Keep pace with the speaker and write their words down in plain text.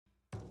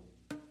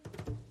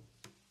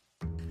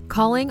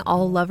Calling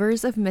all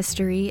lovers of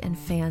mystery and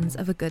fans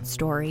of a good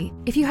story.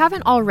 If you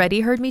haven't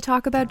already heard me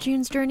talk about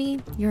June's Journey,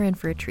 you're in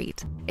for a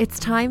treat. It's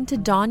time to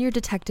don your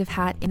detective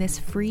hat in this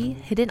free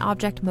hidden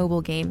object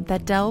mobile game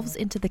that delves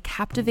into the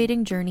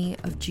captivating journey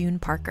of June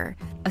Parker,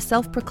 a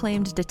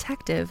self-proclaimed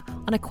detective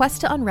on a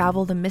quest to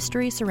unravel the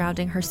mystery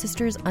surrounding her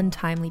sister's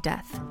untimely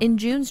death. In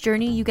June's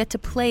Journey, you get to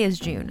play as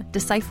June,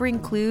 deciphering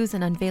clues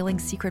and unveiling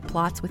secret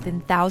plots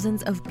within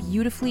thousands of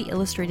beautifully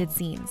illustrated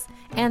scenes.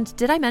 And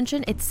did I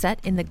mention it's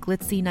set in the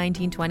glitzy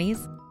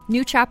 1920s?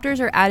 New chapters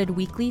are added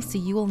weekly, so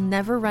you will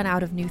never run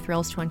out of new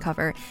thrills to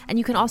uncover, and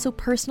you can also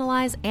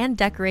personalize and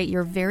decorate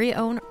your very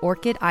own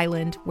Orchid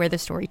Island where the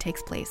story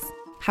takes place.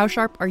 How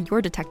sharp are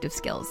your detective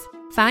skills?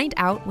 Find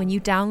out when you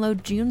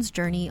download June's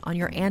Journey on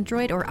your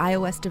Android or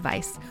iOS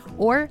device,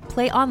 or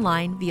play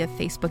online via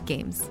Facebook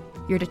Games.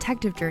 Your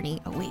detective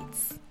journey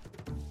awaits.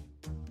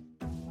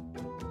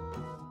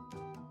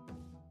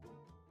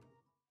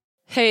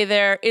 Hey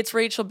there, it's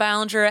Rachel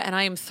Ballinger, and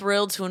I am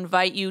thrilled to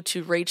invite you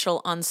to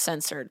Rachel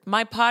Uncensored,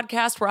 my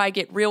podcast where I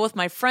get real with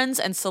my friends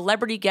and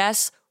celebrity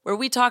guests, where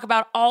we talk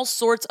about all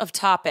sorts of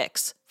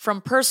topics. From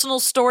personal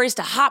stories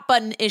to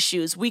hot-button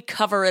issues, we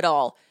cover it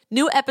all.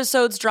 New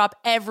episodes drop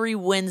every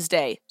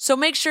Wednesday, so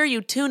make sure you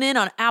tune in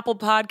on Apple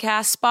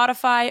Podcasts,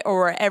 Spotify,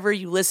 or wherever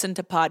you listen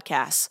to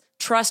podcasts.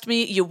 Trust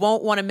me, you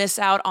won't want to miss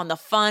out on the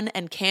fun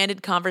and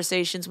candid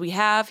conversations we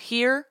have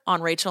here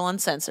on Rachel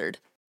Uncensored.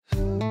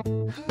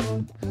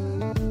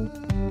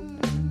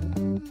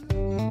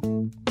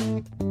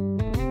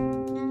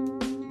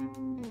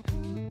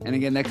 And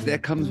again,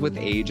 that comes with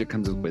age. It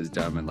comes with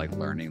wisdom and like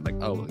learning. Like,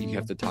 oh, you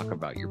have to talk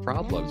about your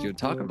problems. You have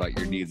to talk about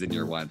your needs and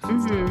your wants and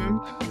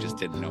stuff. We just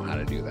didn't know how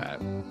to do that.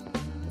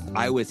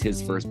 I was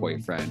his first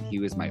boyfriend. He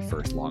was my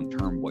first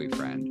long-term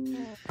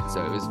boyfriend.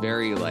 So it was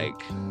very like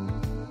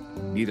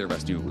neither of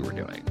us knew what we were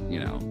doing,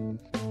 you know.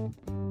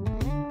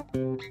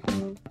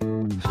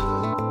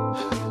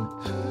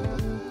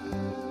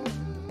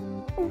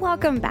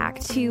 Welcome back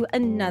to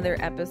another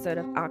episode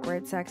of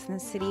Awkward Sex in the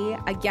City.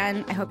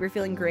 Again, I hope you're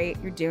feeling great.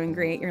 You're doing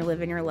great. You're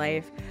living your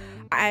life.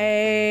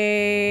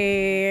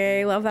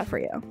 I love that for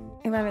you.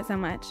 I love it so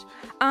much.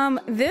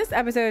 This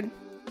episode,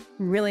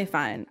 really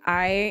fun.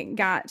 I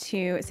got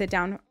to sit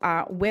down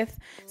with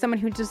someone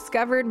who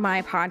discovered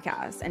my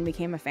podcast and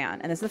became a fan.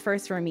 And this is the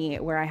first for me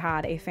where I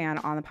had a fan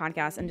on the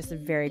podcast and just a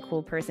very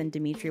cool person,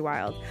 Demitri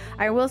Wylde.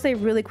 I will say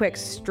really quick,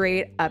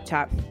 straight up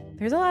top,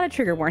 there's a lot of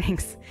trigger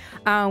warnings.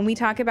 We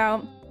talk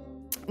about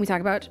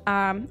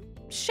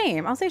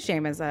shame. I'll say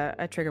shame is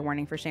a trigger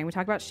warning for shame. We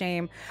talk about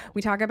shame.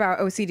 We talk about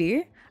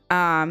OCD.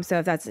 So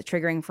if that's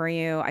triggering for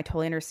you, I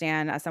totally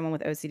understand. As someone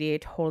with OCD, I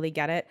totally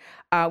get it.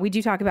 We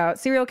do talk about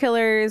serial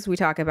killers. We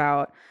talk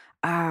about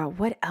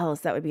what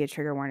else that would be a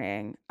trigger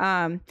warning.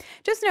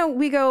 Just know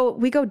we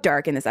go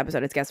dark in this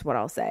episode. It's guess what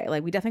I'll say.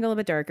 Like we definitely go a little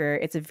bit darker.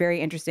 It's a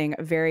very interesting,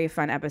 very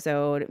fun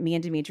episode. Me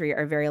and Demitri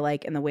are very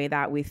like in the way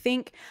that we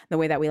think, the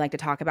way that we like to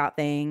talk about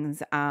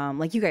things.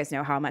 Like you guys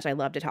know how much I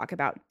love to talk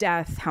about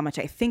death, how much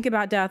I think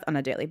about death on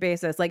a daily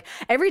basis. Like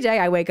every day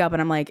I wake up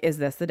and I'm like, is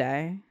this the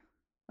day?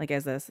 Like,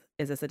 is this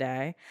a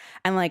day?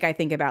 And like, I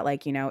think about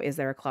like, you know, is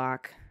there a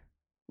clock?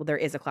 Well, there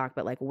is a clock,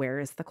 but like, where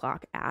is the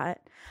clock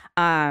at?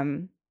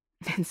 And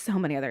so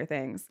many other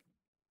things.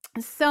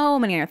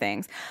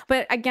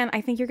 But again,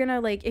 I think you're going to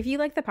like, if you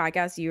like the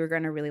podcast, you're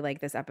going to really like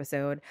this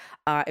episode.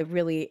 It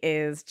really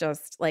is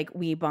just like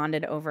we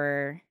bonded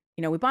over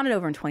in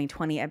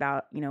 2020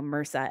 about, you know,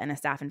 MRSA and a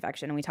staph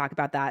infection. And we talk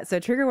about that. So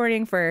trigger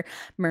warning for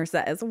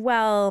MRSA as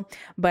well.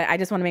 But I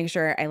just want to make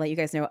sure I let you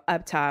guys know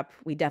up top,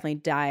 we definitely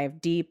dive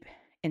deep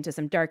into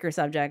some darker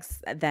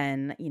subjects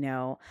than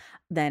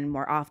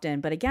more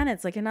often. But again,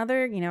 it's like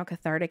another, you know,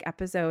 cathartic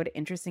episode,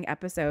 interesting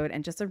episode,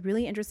 and just a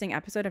really interesting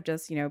episode of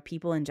just, you know,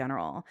 people in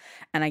general.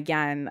 And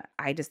again,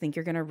 I just think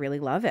you're going to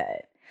really love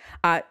it.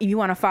 If you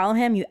want to follow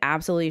him, you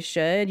absolutely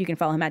should. You can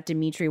follow him at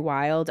Demitri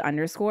Wylde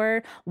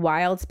 _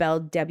 Wylde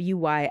spelled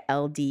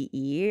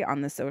WYLDE on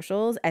the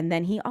socials. And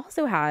then he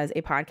also has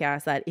a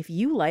podcast that if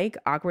you like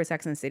Awkward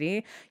Sex and the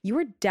City, you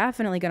are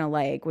definitely going to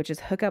like, which is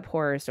Hookup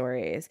Horror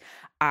Stories.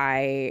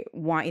 I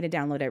want you to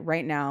download it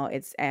right now.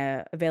 It's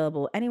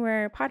available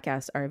anywhere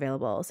podcasts are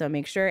available. So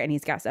make sure, and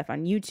he's got stuff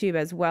on YouTube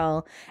as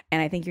well.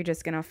 And I think you're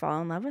just going to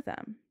fall in love with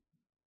him.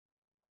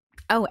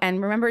 Oh,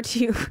 and remember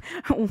to...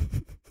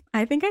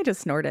 I think I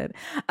just snorted.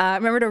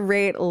 Remember to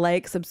rate,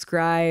 like,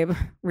 subscribe,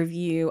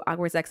 review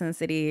Awkward Sex in the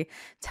City.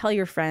 Tell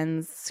your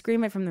friends.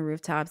 Scream it from the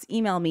rooftops.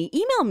 Email me.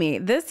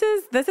 This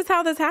is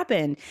how this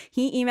happened.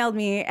 He emailed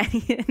me and he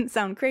didn't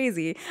sound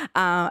crazy.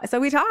 So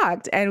we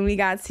talked and we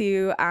got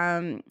to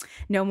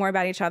know more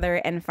about each other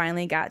and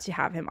finally got to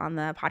have him on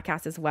the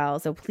podcast as well.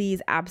 So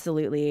please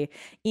absolutely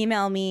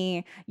email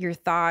me your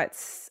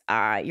thoughts,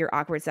 your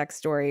awkward sex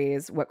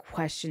stories, what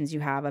questions you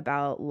have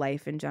about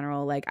life in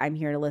general. Like, I'm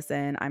here to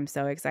listen. I'm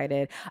so excited.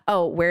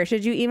 Oh, where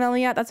should you email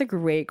me at? That's a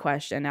great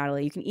question,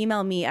 Natalie. You can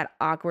email me at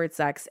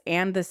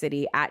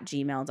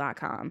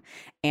awkwardsexandthecity@gmail.com.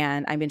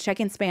 And I've been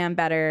checking spam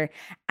better,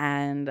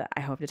 and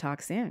I hope to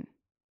talk soon.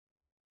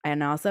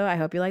 And also, I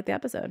hope you like the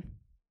episode.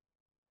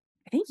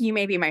 think you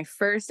may be my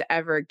first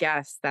ever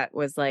guest that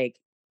was like,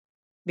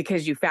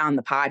 because you found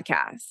the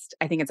podcast.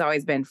 I think it's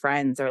always been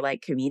friends or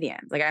like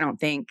comedians. Like, I don't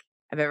think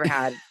I've ever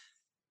had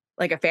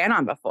like a fan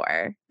on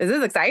before. This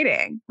is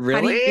exciting.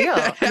 Really? How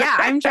do you feel? Yeah,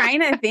 I'm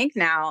trying to think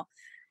now.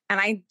 And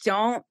I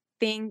don't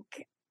think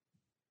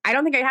I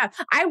have.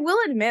 I will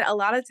admit a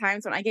lot of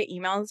times when I get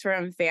emails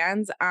from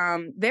fans,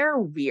 they're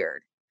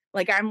weird.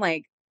 Like, I'm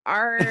like,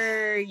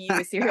 are you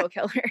a serial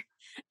killer?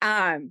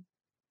 And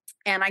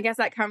I guess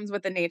that comes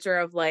with the nature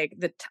of like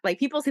like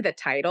people see the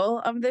title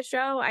of the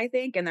show, I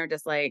think, and they're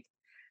just like,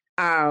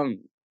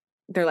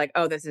 they're like,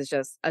 oh, this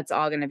is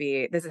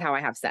how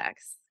I have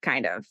sex,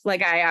 kind of.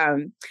 Like I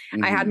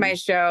had my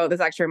show,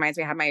 this actually reminds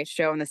me, I had my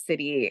show in the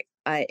city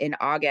in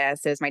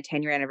August. It was my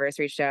 10-year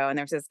anniversary show. And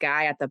there was this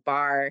guy at the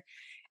bar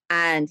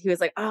and he was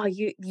like, oh,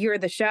 you're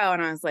the show.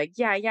 And I was like,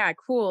 yeah,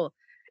 cool.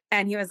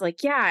 And he was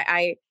like, yeah,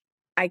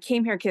 I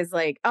came here because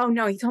like, oh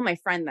no, he told my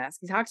friend this.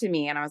 He talked to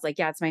me and I was like,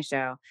 yeah, it's my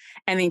show.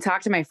 And then he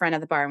talked to my friend at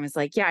the bar and was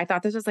like, yeah, I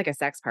thought this was like a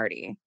sex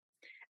party.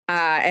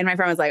 And my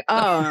friend was like,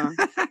 oh,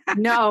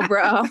 no,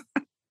 bro.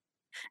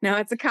 No,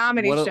 it's a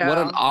comedy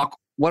show.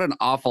 What an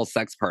awful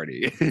sex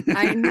party.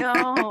 I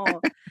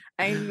know.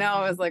 I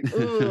was like,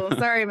 ooh,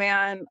 sorry,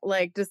 man.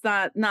 Like, just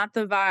not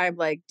the vibe.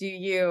 Like, do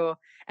you?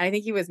 And I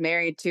think he was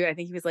married too. I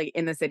think he was like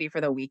in the city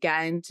for the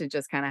weekend to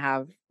just kind of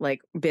have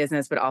like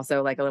business, but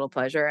also like a little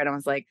pleasure. And I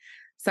was like,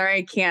 sorry,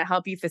 I can't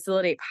help you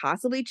facilitate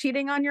possibly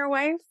cheating on your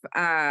wife.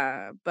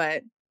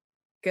 But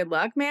good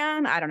luck,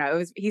 man. I don't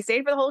know. He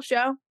stayed for the whole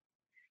show.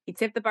 He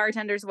tipped the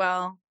bartenders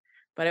well,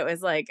 but it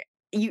was like,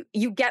 you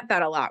get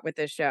that a lot with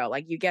this show.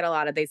 Like you get a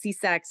lot of, they see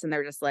sex and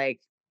they're just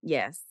like,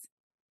 yes,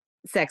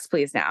 sex,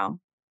 please now.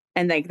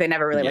 And like, they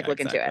never really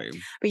look into it.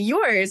 But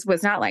yours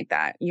was not like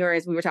that.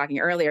 Yours, we were talking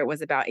earlier,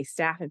 was about a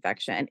staph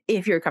infection.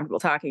 If you're comfortable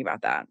talking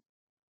about that.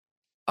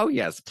 Oh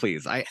yes,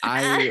 please.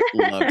 I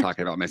love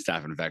talking about my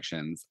staph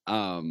infections.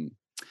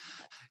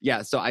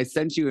 Yeah, so I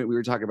sent you, we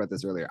were talking about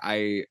this earlier.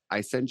 I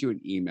sent you an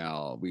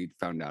email. We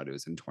found out it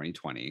was in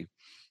 2020.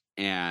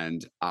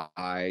 And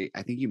I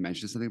think you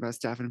mentioned something about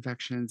staph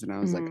infections, and I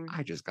was like,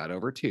 I just got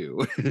over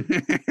 2.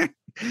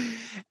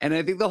 And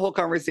I think the whole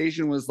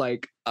conversation was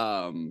like,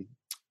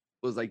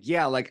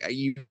 yeah, like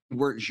you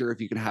weren't sure if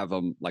you could have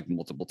them like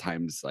multiple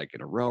times, like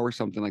in a row or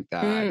something like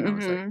that. And I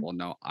was like, well,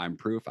 no, I'm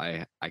proof.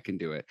 I can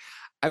do it.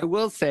 I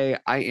will say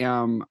I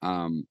am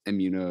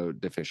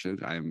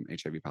immunodeficient. I'm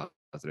HIV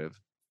positive.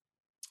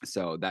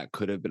 So that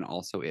could have been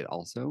also it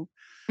also.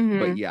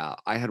 But yeah,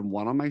 I had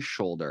one on my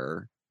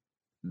shoulder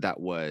that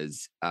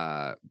was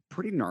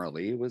pretty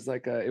gnarly. It was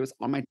like it was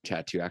on my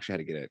tattoo. I actually had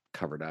to get it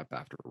covered up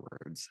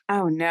afterwards.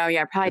 Oh no,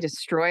 yeah, probably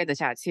destroyed the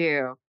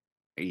tattoo.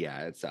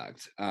 Yeah, it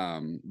sucked.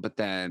 But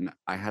then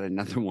I had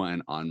another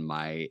one on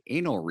my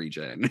anal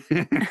region,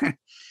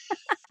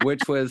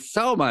 which was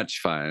so much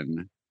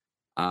fun.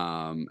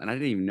 And I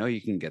didn't even know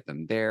you can get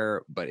them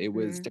there, but it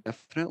was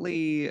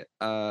definitely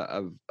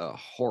a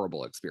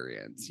horrible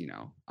experience, you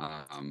know.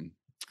 I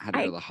had to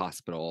go to the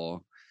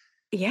hospital.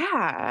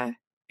 Yeah.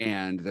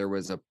 And there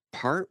was a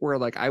part where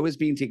like I was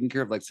being taken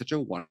care of like such a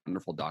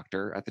wonderful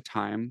doctor at the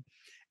time.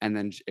 And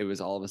then it was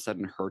all of a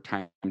sudden her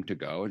time to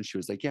go. And she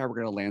was like, yeah, we're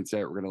going to lance it.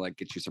 We're going to like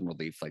get you some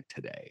relief like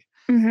today.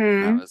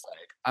 And I was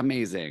like,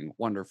 amazing,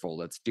 wonderful.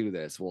 Let's do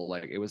this. Well,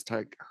 like it was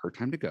like her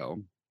time to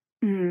go.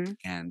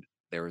 And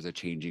there was a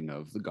changing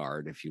of the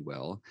guard, if you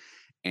will.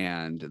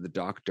 And the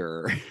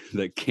doctor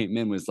that came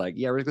in was like,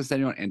 yeah, we're just going to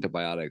send you on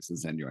antibiotics and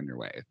send you on your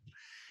way.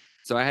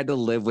 So I had to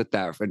live with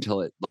that until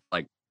it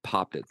like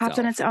popped itself. Popped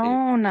on its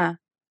own.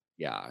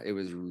 Yeah, it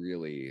was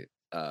really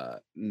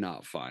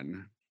not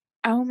fun.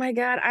 Oh my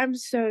God, I'm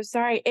so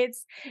sorry.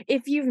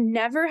 If you've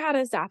never had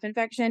a staph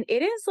infection,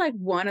 it is like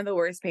one of the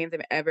worst pains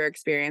I've ever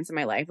experienced in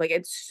my life. Like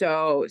it's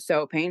so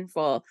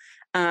painful.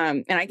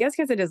 And I guess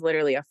because it is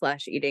literally a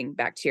flesh-eating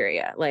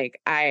bacteria. Like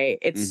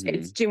it's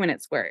doing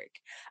its work.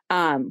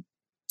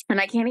 And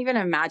I can't even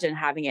imagine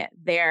having it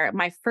there.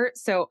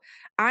 So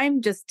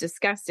I'm just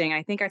disgusting.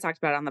 I think I talked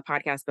about it on the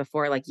podcast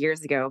before, like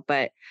years ago,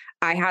 but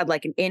I had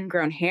like an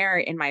ingrown hair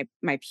in my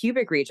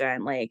pubic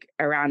region, like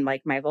around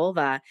like my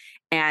vulva.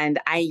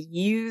 And I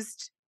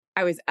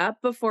was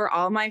up before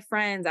all my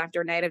friends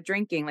after a night of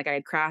drinking. Like I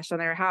had crashed on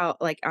their house,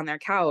 like on their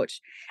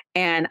couch,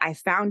 and I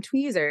found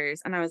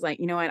tweezers and I was like,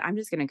 you know what? I'm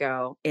just going to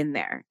go in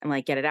there and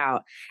like get it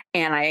out.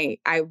 And I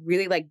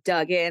really like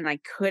dug in. I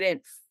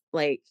couldn't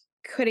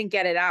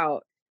get it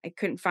out. I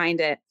couldn't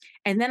find it.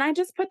 And then I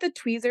just put the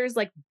tweezers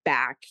like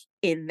back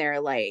in their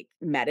like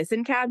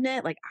medicine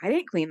cabinet. Like I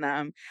didn't clean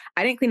them.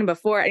 I didn't clean them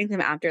before. I didn't clean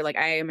them after. Like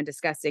I am a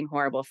disgusting,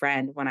 horrible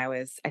friend.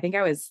 I think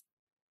I was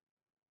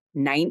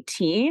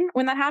 19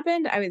 when that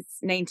happened. I was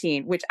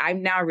 19, which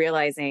I'm now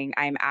realizing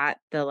I'm at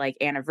the like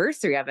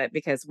anniversary of it,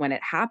 because when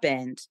it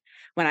happened,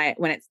 when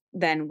it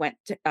then went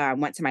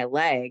to my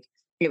leg,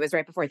 it was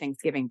right before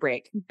Thanksgiving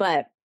break.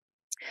 But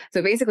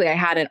so basically I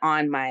had it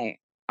on my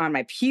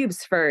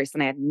pubes first,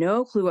 and I had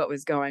no clue what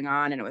was going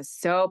on, and it was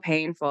so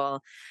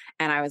painful.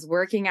 And I was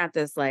working at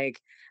this like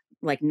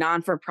like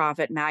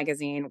non-for-profit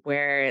magazine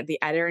where the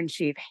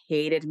editor-in-chief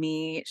hated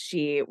me.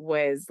 She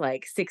was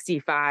like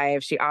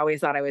 65. She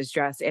always thought I was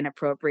dressed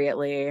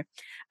inappropriately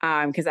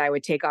because I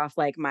would take off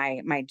like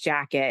my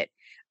jacket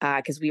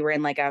because we were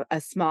in like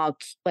a small,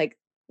 like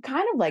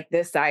kind of like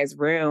this size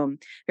room,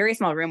 very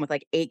small room with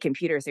like 8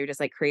 computers. They were just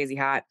like crazy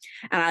hot.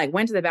 And I like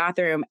went to the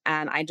bathroom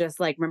and I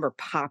just like remember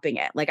popping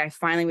it. Like I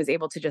finally was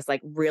able to just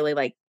like really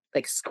like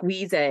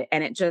squeeze it,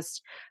 and it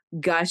just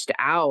gushed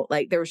out.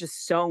 Like there was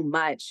just so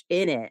much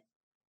in it.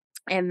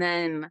 And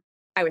then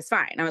I was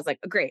fine. I was like,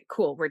 great,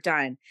 cool, we're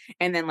done.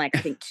 And then like I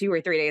think 2 or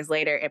 3 days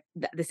later,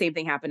 the same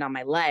thing happened on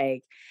my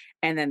leg.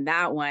 And then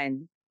that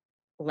one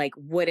like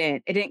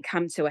it didn't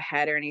come to a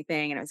head or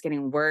anything. And it was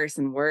getting worse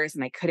and worse.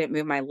 And I couldn't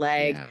move my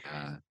leg.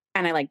 Yeah.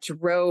 And I like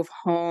drove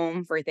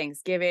home for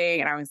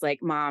Thanksgiving. And I was like,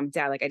 Mom,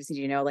 Dad, like, I just need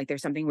you to know, like,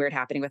 there's something weird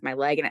happening with my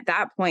leg. And at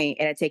that point,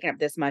 it had taken up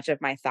this much of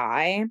my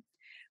thigh.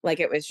 Like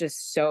it was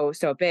just so,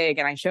 so big.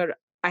 And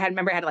I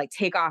remember I had to like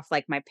take off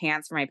like my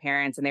pants for my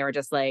parents. And they were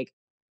just like,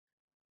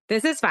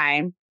 this is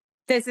fine.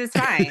 This is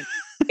fine.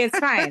 It's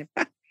fine.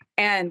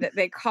 And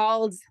they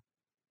called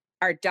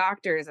our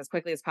doctors as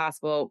quickly as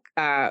possible.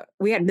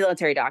 We had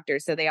military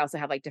doctors, so they also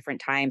have like different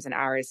times and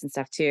hours and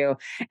stuff too.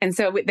 And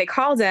so they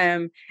called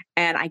him,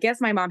 and I guess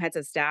my mom had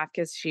some staff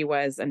because she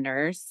was a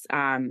nurse,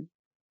 and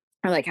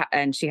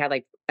she had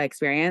like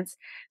experience.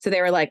 So they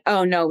were like,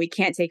 "Oh no, we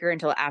can't take her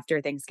until after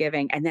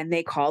Thanksgiving." And then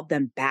they called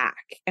them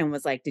back and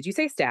was like, "Did you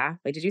say staff?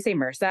 Like, did you say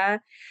MRSA?"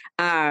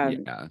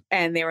 Yeah.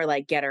 And they were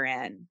like, "Get her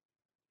in."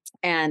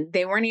 And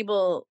they weren't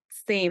able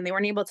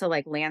to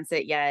like lance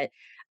it yet.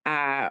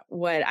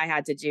 What I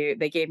had to do,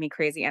 they gave me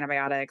crazy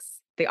antibiotics.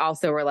 They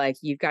also were like,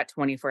 you've got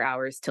 24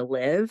 hours to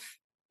live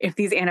if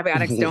these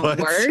antibiotics don't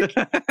work.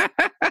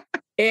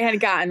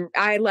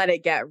 I let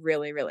it get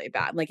really, really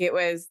bad. Like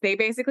they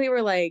basically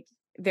were like,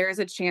 there's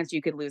a chance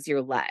you could lose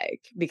your leg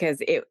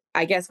because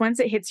I guess once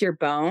it hits your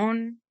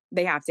bone,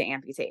 they have to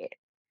amputate.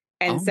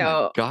 And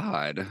my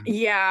God.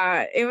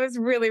 Yeah, it was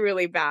really,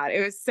 really bad.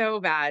 It was so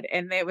bad.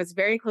 And it was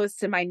very close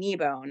to my knee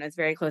bone. It was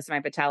very close to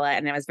my patella.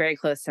 And it was very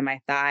close to my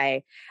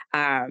thigh.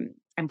 I'm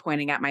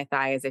pointing at my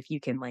thigh as if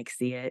you can like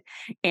see it.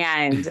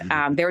 And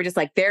they were just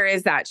like, there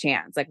is that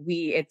chance. Like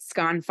it's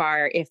gone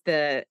far. If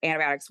the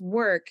antibiotics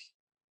work,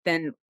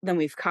 then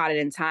we've caught it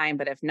in time.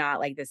 But if not,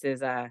 like this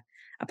is a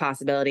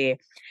possibility.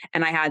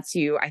 And I had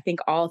to, I think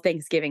all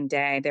Thanksgiving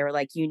Day, they were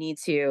like, you need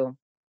to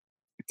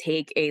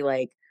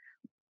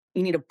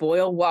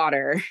boil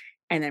water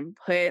and then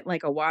put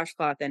like a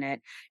washcloth in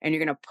it, and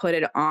you're going to put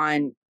it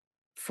on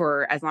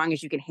for as long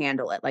as you can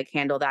handle it, like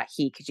handle that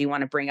heat because you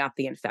want to bring out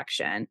the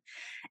infection.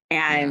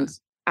 And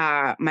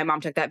my mom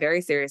took that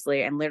very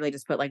seriously and literally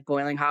just put like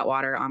boiling hot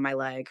water on my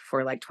leg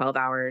for like 12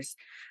 hours.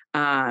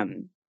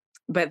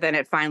 But then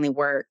it finally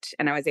worked,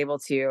 and I was able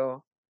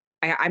to,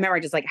 I remember I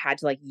just like had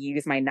to like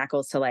use my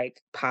knuckles to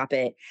like pop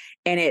it,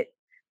 and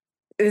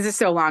this is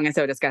so long and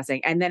so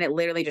disgusting. And then it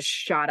literally just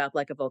shot up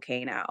like a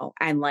volcano.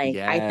 And like,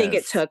 I think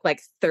it took like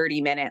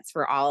 30 minutes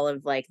for all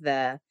of like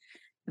the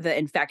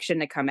infection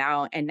to come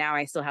out. And now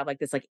I still have like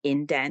this like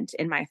indent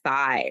in my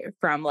thigh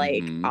from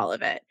like all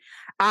of it.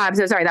 I'm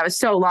so sorry. That was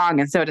so long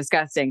and so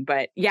disgusting.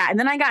 But yeah. And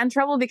then I got in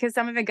trouble because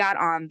some of it got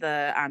on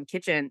the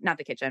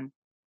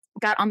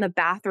got on the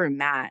bathroom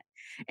mat.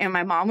 And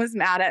my mom was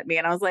mad at me.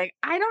 And I was like,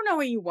 I don't know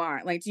what you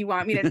want. Like, do you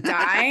want me to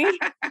die?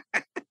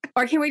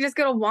 Or can we just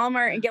go to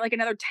Walmart and get like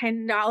another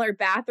 $10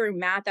 bathroom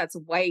mat that's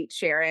white,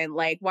 Sharon?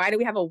 Like, why do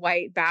we have a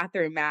white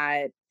bathroom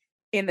mat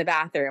in the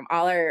bathroom?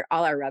 All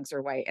our rugs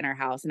are white in our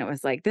house. And it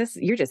was like,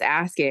 you're just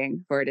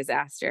asking for a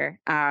disaster.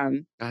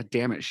 God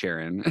damn it,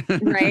 Sharon.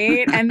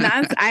 Right. And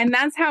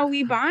that's how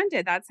we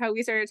bonded. That's how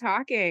we started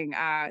talking.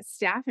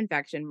 Staph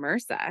infection,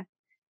 MRSA.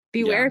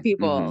 Beware,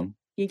 people.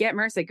 You get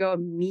MRSA, go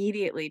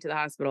immediately to the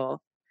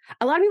hospital.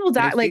 A lot of people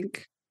die,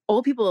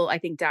 old people, I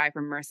think, die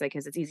from MRSA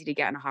because it's easy to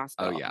get in a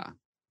hospital. Oh, yeah.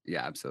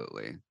 Yeah,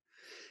 absolutely.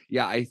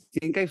 Yeah, I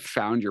think I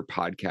found your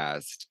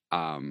podcast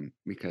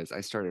because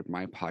I started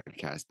my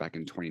podcast back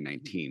in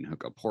 2019,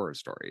 Hookup Horror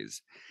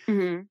Stories.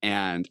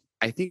 And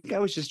I think I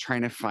was just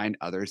trying to find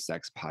other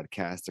sex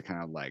podcasts to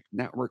kind of like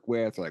network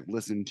with or like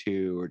listen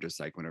to, or just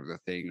like whenever the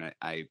thing.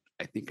 I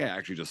think I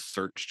actually just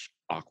searched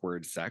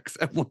awkward sex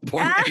at one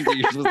point. And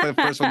yours was the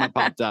first one that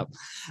popped up.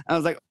 I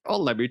was like, oh,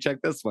 let me check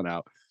this one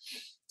out.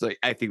 So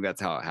I think that's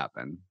how it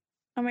happened.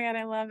 Oh my God,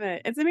 I love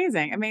it. It's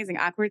amazing. Amazing.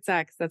 Awkward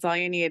sex. That's all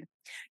you need.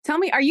 Tell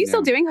me, are you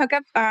still doing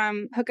hookup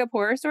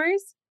horror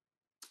stories?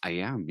 I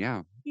am,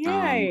 yeah.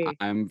 Yay.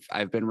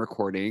 I've been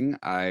recording.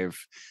 I've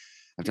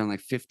done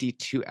like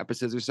 52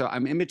 episodes or so.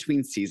 I'm in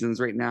between seasons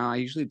right now. I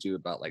usually do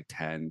about like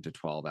 10 to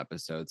 12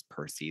 episodes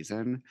per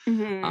season. But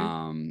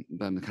I'm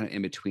kind of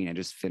in between.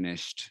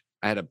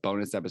 I had a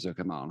bonus episode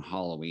come out on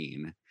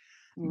Halloween.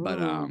 Ooh. But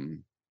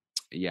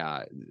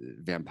yeah,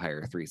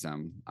 vampire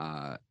threesome.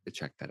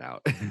 Check that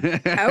out.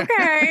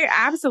 Okay,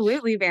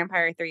 absolutely,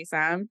 vampire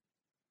threesome.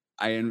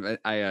 I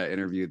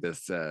interviewed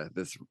this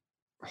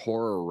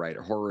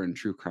horror and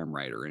true crime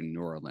writer in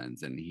New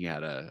Orleans, and he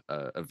had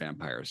a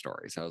vampire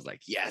story. So I was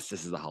like, yes,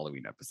 this is a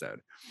Halloween episode.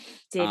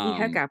 Did he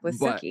hook up with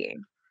Sookie?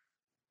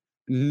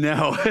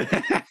 No.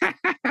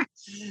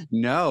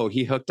 No,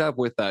 he hooked up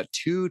with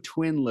 2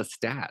 twin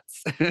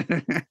Lestats.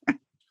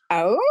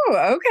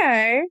 Oh,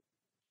 okay.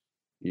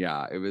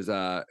 Yeah, it was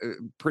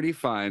pretty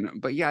fun.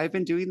 But yeah, I've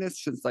been doing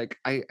this since like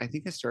I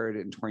think I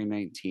started in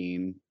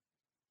 2019.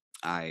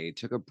 I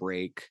took a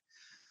break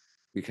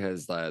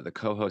because the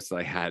co-host that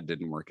I had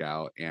didn't work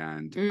out,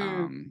 and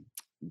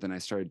then I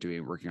started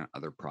working on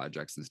other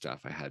projects and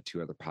stuff. I had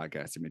 2 other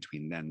podcasts in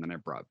between then I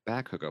brought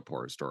back Hookup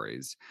Horror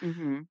Stories.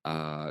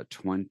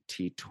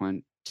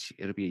 2020,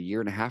 it'll be a year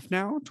and a half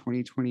now,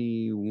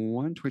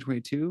 2021,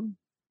 2022.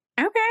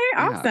 Okay,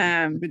 Yeah,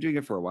 awesome. I've been doing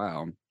it for a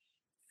while.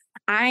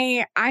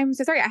 I'm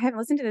so sorry. I haven't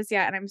listened to this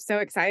yet, and I'm so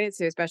excited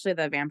to, especially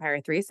the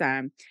vampire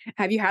threesome.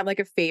 Have you had like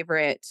a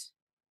favorite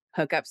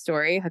hookup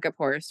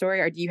horror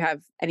story, or do you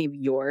have any of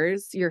your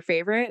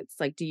favorites?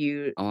 Like, do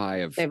you Oh, I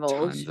have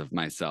divulge? tons of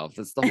myself.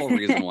 That's the whole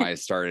reason why I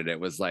started it.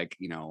 Was like,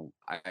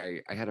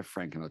 I had a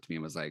friend come up to me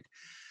and was like,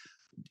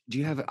 do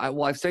you have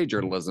I've studied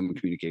journalism and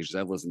communications.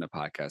 I've listened to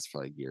podcasts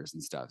for like years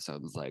and stuff. So I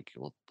was like,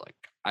 well, like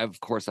I've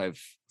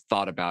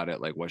thought about it,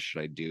 like what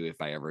should I do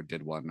if I ever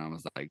did one? And I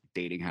was like,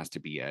 dating has to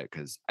be it,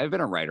 because I've been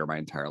a writer my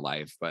entire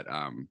life, but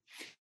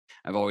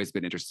I've always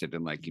been interested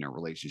in like,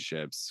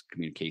 relationships,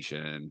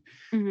 communication.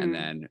 And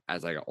then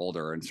as I got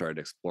older and started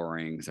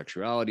exploring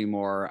sexuality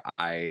more,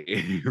 I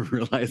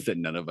realized that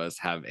none of us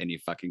have any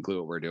fucking clue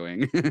what we're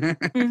doing.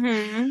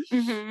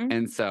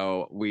 And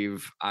so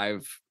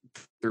I've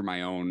through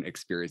my own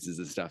experiences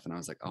and stuff, and I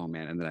was like, oh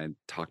man. And then I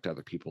talked to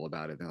other people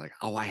about it. They're like,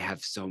 oh, I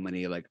have so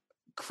many like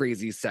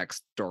crazy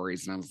sex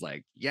stories. And I was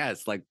like,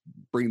 yes, like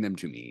bring them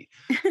to me.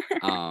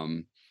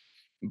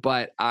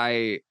 But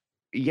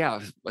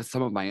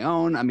some of my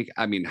own. I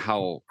mean,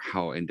 how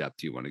in depth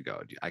do you want to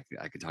go? I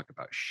can talk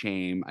about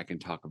shame. I can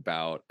talk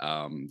about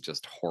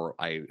just horror.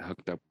 I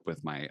hooked up with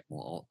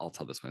I'll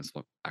tell this one. It's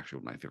actually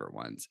one of my favorite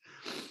ones.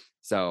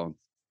 So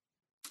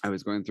I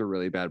was going through a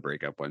really bad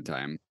breakup one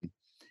time,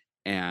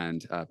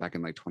 and back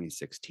in like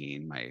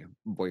 2016, my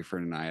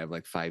boyfriend and I of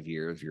like 5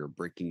 years, we were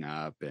breaking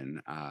up,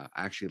 and I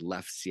actually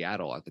left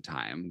Seattle at the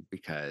time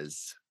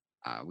because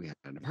we had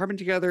an apartment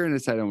together, and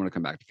decided I want to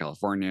come back to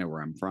California,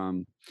 where I'm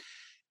from.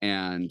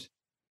 And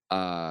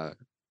I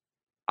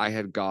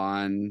had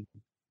gone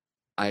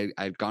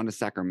to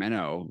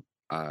Sacramento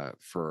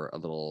for a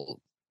little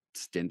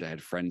stint. I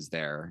had friends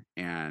there,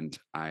 and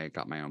I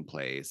got my own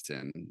place,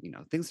 and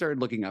things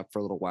started looking up for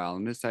a little while,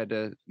 and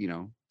decided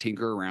to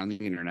tinker around the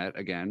internet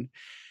again,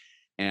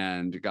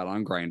 and got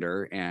on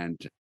Grindr,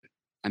 and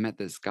I met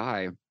this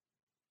guy.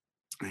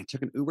 And I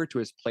took an Uber to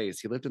his place.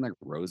 He lived in like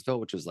Roseville,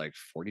 which was like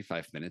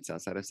 45 minutes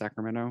outside of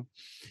Sacramento.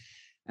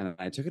 And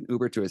I took an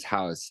Uber to his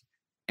house,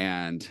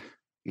 and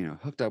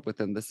hooked up with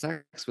him. The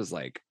sex was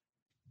like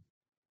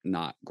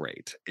not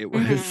great. It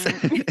was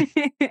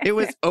it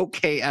was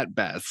okay at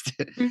best.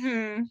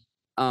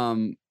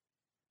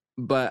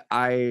 But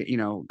I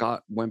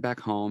went back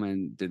home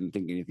and didn't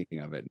think anything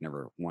of it.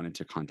 Never wanted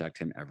to contact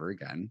him ever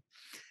again.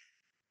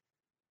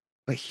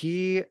 But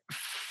he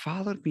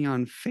followed me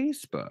on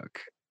Facebook.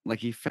 Like,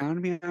 he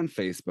found me on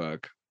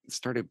Facebook,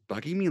 started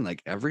bugging me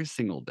like every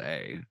single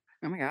day.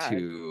 Oh my God.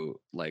 To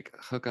like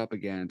hook up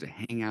again, to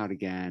hang out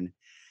again.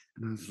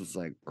 And I was just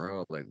like,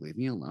 bro, like, leave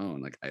me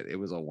alone. Like, it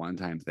was a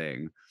one-time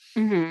thing.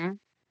 And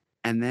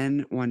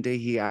then one day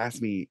he asked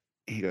me,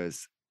 he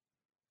goes,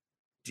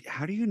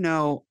 how do you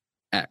know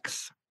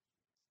X?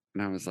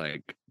 And I was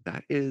like,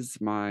 that is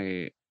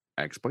my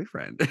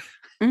ex-boyfriend.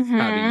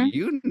 How do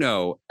you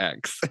know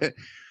X?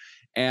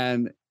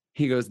 And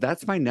he goes,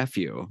 that's my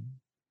nephew.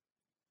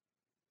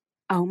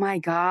 Oh my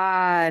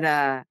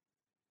God.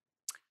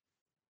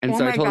 And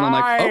so I told him, I'm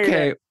like,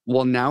 okay,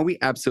 well, now we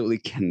absolutely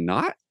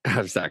cannot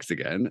have sex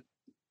again.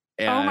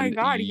 And oh my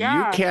God,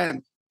 you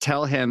can't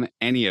tell him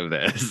any of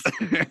this.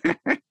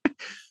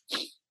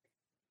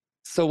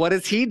 So what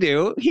does he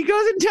do? He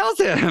goes and tells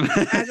him.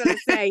 I was going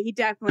to say,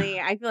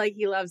 I feel like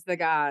he loves the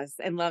goss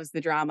and loves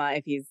the drama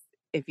if he's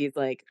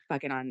like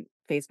fucking on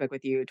Facebook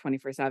with you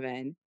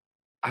 24/7.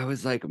 I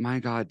was like, my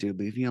God, dude,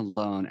 leave me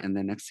alone. And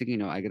then next thing you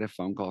know, I get a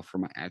phone call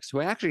from my ex,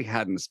 who I actually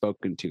hadn't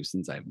spoken to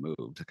since I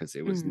moved, because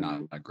it was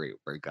not a great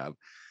breakup.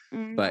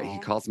 But he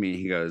calls me and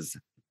he goes,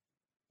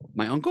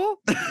 my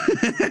uncle?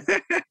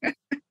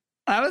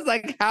 I was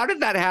like, how did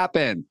that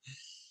happen?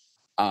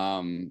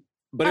 But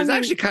it was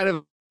actually kind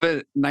of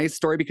a nice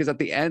story, because at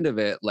the end of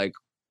it, like,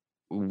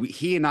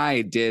 he and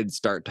I did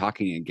start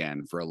talking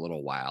again for a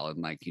little while.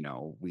 And like,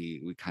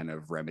 we kind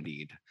of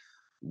remedied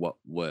what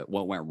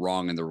went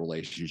wrong in the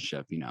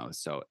relationship,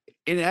 so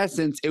in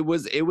essence it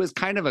was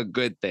kind of a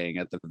good thing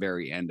at the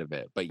very end of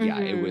it. But yeah,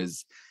 it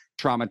was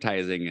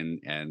traumatizing,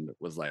 and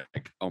was like,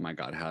 oh my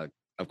God, how,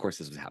 of course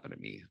this was happening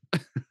to me.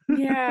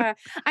 Yeah,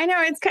 I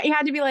know. You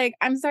had to be like,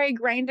 I'm sorry,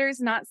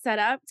 Grindr's not set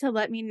up to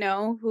let me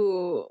know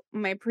who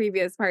my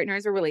previous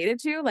partners are related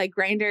to. Like,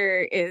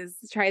 Grindr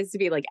tries to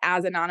be like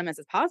as anonymous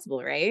as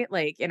possible, right?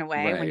 Like, in a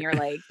way, when you're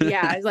like,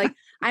 yeah, it's like,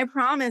 I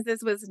promise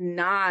this was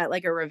not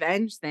like a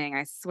revenge thing.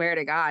 I swear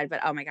to God.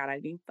 But oh my God,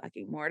 I'd be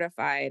fucking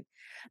mortified.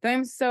 But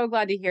I'm so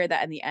glad to hear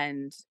that in the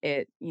end,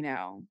 it,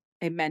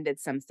 it mended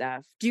some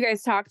stuff. Do you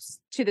guys talk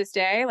to this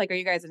day? Like, are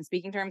you guys in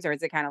speaking terms, or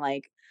is it kind of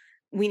like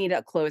we need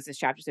to close this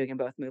chapter so we can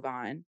both move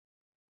on?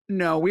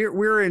 No,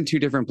 we're in two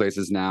different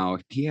places now.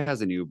 He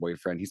has a new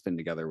boyfriend. He's been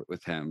together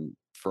with him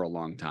for a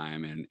long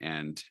time,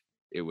 and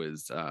it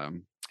was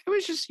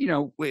just, you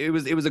know, it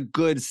was a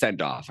good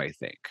send off, I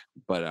think.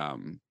 But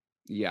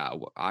yeah,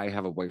 I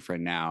have a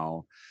boyfriend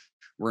now.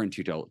 We're in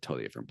two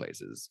totally different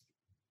places.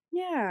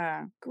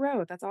 Yeah,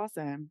 growth. That's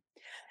awesome.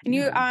 And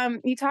Yeah.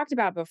 you talked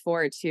about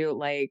before too,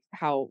 like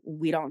how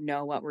we don't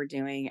know what we're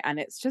doing, and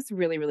it's just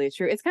really, really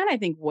true. It's kind of, I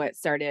think, what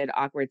started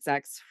awkward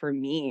sex for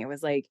me. It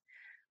was like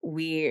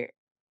we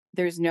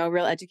there's no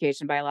real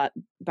education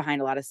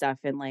behind a lot of stuff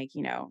in, like,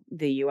 you know,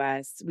 the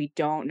US. We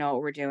don't know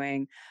what we're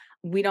doing.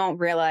 We don't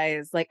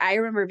realize, like, I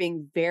remember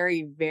being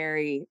very,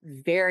 very,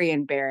 very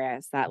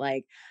embarrassed that,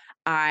 like,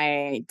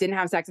 I didn't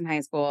have sex in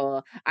high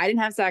school. I didn't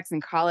have sex in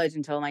college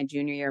until my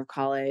junior year of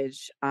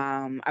college.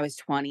 I was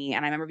 20,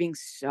 and I remember being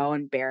so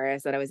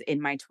embarrassed that I was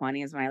in my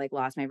 20s when I like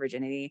lost my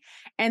virginity.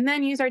 And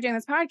then you start doing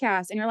this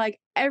podcast, and you're like,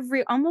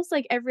 almost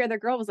like every other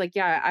girl was like,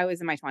 yeah, I was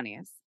in my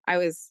 20s. I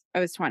was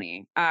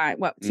 20.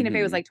 Tina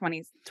Fey was Mm-hmm. like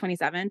 20,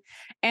 27.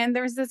 And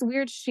there's this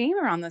weird shame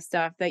around the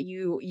stuff that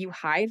you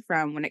hide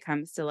from when it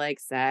comes to like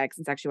sex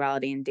and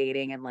sexuality and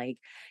dating, and like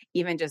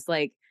even just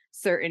like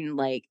certain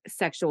like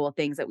sexual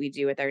things that we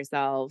do with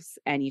ourselves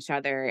and each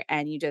other.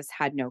 And you just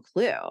had no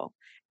clue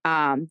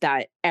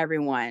that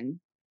everyone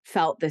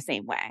felt the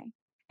same way.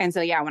 And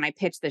so yeah, when I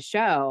pitched the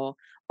show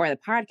or the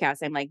podcast,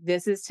 I'm like,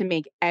 this is to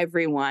make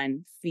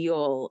everyone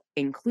feel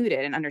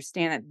included and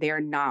understand that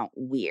they're not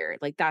weird.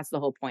 Like, that's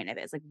the whole point of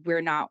it. It's like,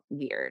 we're not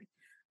weird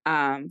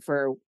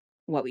for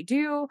what we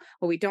do,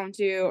 what we don't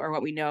do, or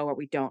what we know, what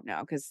we don't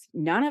know, because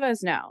none of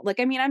us know.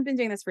 Like, I mean, I've been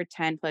doing this for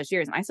 10 plus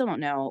years and I still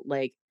don't know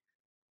like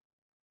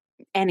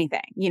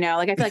anything, you know?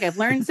 Like, I feel like I've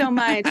learned so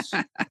much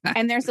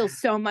and there's still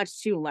so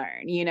much to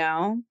learn, you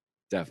know?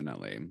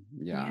 Definitely.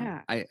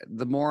 Yeah. Yeah.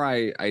 The more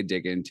I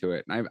dig into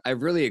it, and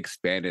I've really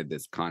expanded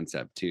this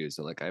concept too.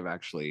 So like I've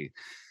actually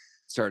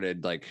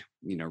started like,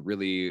 you know,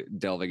 really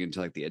delving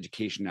into like the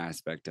education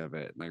aspect of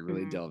it, like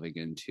really Mhm. delving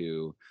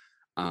into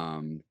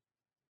um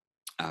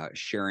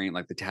sharing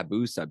like the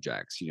taboo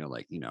subjects, you know,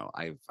 like, you know,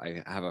 I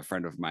have a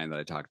friend of mine that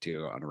I talk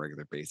to on a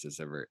regular basis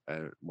every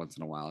once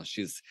in a while.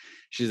 She's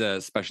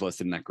a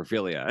specialist in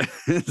necrophilia.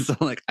 So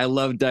like I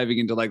love diving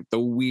into like the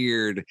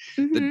weird,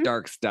 the Mhm.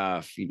 dark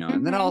stuff, you know,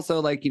 and then Mhm.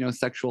 also like, you know,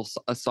 sexual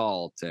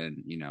assault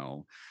and, you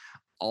know,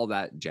 all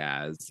that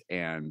jazz.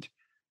 And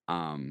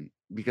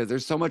because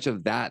there's so much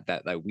of that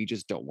like we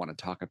just don't want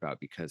to talk about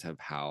because of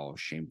how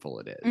shameful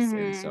it is.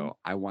 And Mhm. so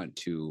I want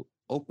to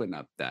open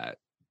up that,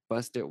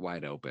 bust it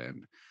wide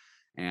open,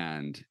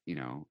 and, you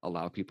know,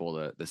 allow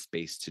people the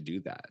space to do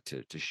that,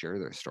 to share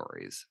their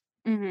stories.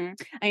 Mhm.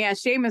 And yeah,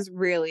 shame is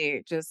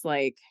really just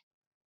like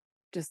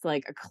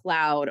a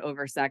cloud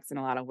over sex in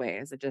a lot of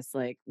ways. It just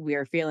like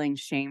we're feeling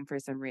shame for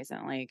some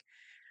reason. Like,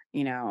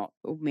 you know,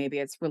 maybe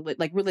it's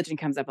like religion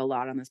comes up a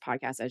lot on this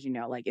podcast, as you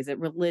know. Like, is it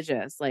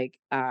religious like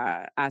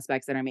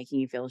aspects that are making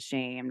you feel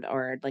shamed,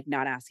 or like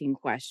not asking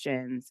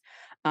questions?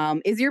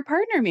 Is your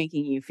partner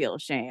making you feel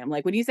shame?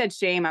 Like, when you said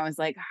shame, I was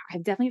like, I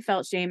definitely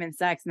felt shame in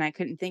sex and I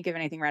couldn't think of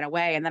anything right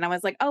away. And then I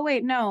was like, oh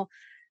wait, no,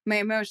 my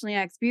emotionally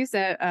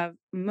abusive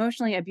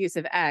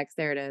ex,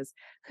 there it is,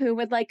 who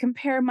would like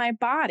compare my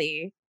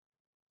body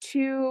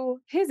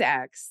to his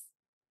ex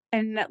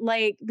and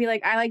like be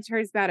like, I liked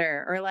hers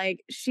better, or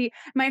like,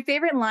 my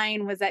favorite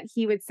line was that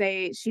he would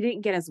say she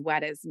didn't get as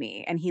wet as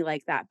me and he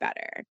liked that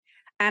better.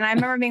 And I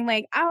remember being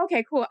like, oh,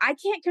 okay, cool, I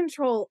can't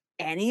control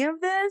any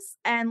of this.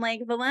 And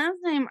like the last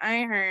time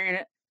I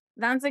heard,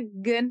 that's a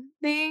good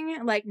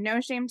thing. Like,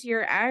 no shame to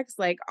your ex.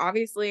 Like,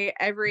 obviously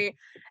every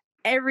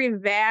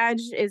vag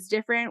is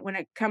different when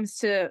it comes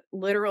to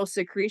literal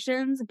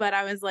secretions, but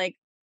I was like,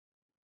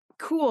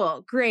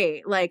 cool,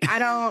 great. Like,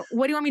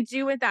 what do you want me to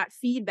do with that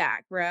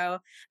feedback, bro?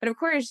 But of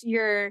course,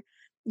 I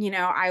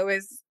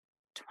was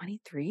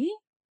 23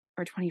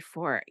 or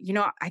 24,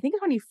 I think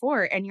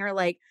 24. And you're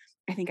like,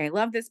 I think I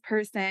love this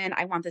person.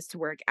 I want this to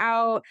work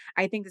out.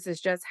 I think this is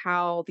just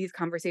how these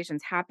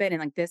conversations happen. And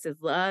like, this is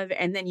love.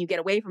 And then you get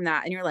away from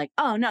that and you're like,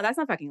 oh, no, that's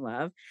not fucking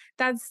love.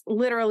 That's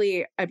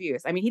literally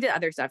abuse. I mean, he did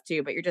other stuff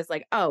too, but you're just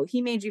like, oh,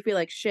 he made you feel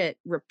like shit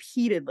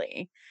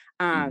repeatedly.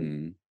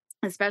 Um,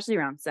 Hmm. Especially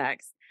around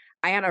sex.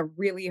 I had a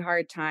really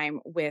hard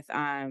time with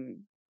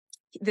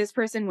this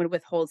person would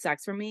withhold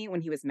sex from me when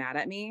he was mad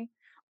at me,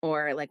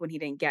 or like when he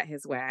didn't get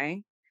his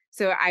way.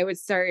 So I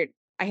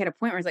had a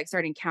point where I was like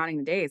starting counting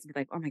the days and be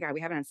like, oh my God,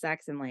 we haven't had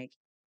sex in like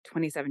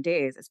 27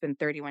 days. It's been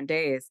 31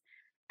 days.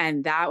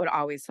 And that would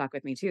always fuck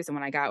with me too. So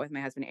when I got with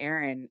my husband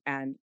Aaron,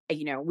 and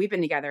we've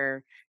been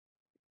together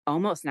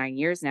almost 9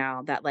 years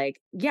now, that like,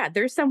 yeah,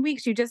 there's some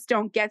weeks you just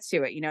don't get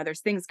to it.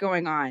 There's things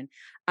going on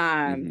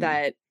Hmm.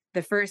 that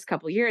the first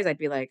couple years I'd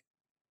be like,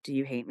 do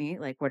you hate me?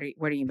 Like, what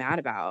are you mad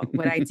about?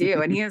 What I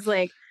do? And he was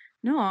like,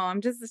 no,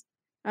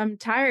 I'm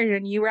tired.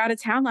 And you were out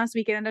of town last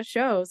weekend at a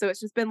show. So it's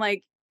just been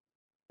like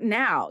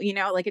now,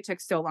 like it took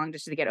so long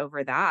just to get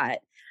over that.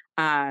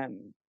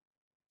 Um,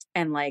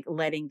 and like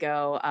letting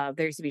go of,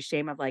 there used to be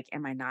shame of like,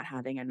 am I not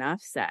having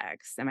enough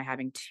sex? Am I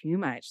having too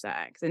much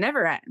sex? It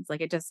never ends.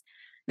 Like it just,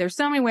 there's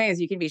so many ways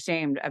you can be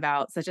shamed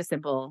about such a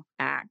simple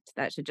act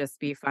that should just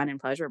be fun and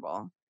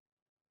pleasurable.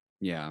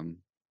 Yeah.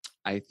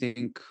 I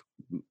think,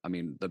 I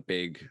mean, the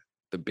big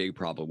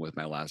problem with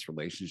my last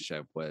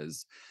relationship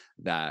was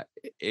that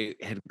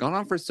it had gone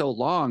on for so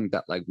long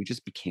that like we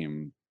just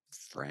became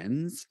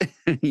friends.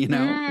 We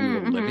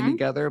were living Mm-hmm.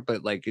 together,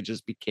 but like it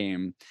just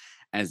became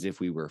as if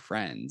we were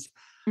friends.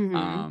 Mm-hmm.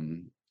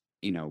 um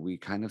we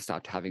kind of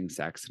stopped having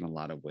sex in a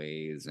lot of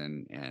ways,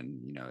 and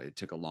it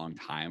took a long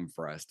time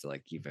for us to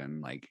like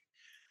even like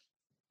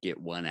get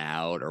one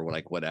out or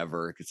like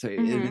whatever. So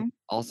Mm-hmm. and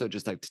also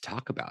just like to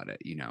talk about it,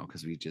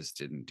 because we just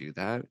didn't do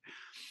that.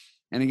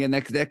 And again,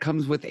 that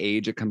comes with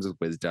age. It comes with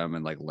wisdom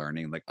and like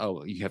learning, like,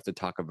 oh, you have to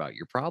talk about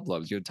your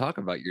problems. You talk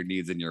about your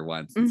needs and your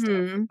wants and stuff.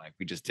 Mm-hmm. Like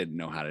we just didn't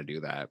know how to do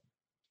that.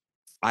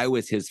 I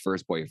was his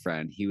first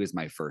boyfriend. He was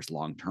my first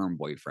long-term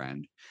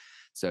boyfriend.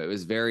 So it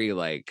was very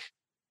like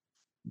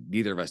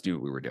neither of us knew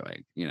what we were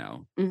doing.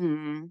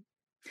 Mm-hmm.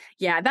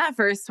 Yeah, that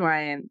first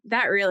one,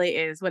 that really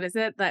is, what is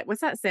it?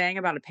 What's that saying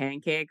about a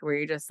pancake where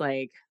you're just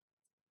like,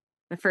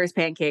 the first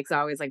pancake's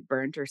always like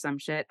burnt or some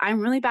shit. I'm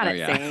really bad Oh at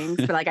yeah. sayings,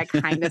 but like I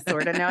kind of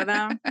sort of know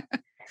them.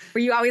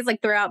 Where you always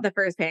like throw out the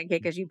first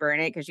pancake because you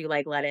burn it because you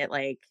like let it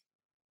like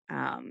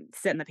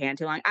sit in the pan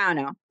too long. I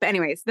don't know. But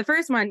anyways, the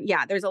first one,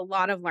 yeah, there's a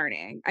lot of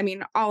learning. I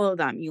mean, all of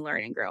them you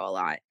learn and grow a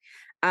lot.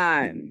 Um,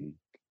 Mhm.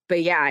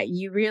 but yeah,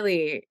 you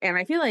really, and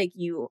I feel like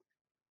you,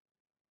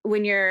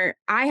 when you're,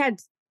 I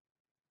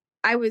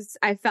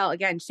felt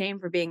again shame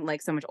for being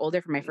like so much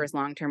older for my first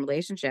long-term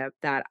relationship,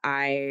 that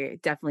I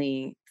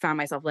definitely found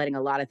myself letting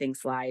a lot of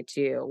things slide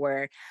too,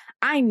 where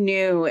I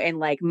knew in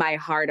like my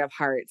heart of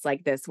hearts,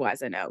 like this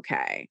wasn't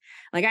okay.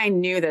 Like I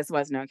knew this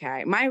wasn't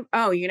okay.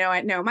 You know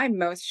what? No, my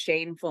most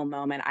shameful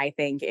moment, I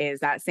think,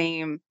 is that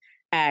same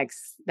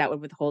ex that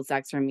would withhold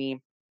sex from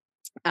me.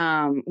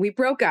 We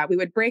broke up. We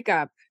would break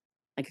up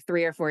like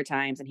 3 or 4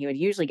 times, and he would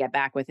usually get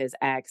back with his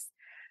ex.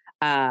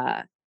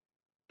 Uh,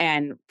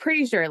 and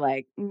pretty sure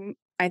like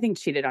I think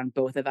cheated on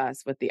both of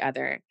us with the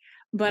other.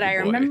 But Oh I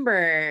boy.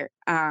 remember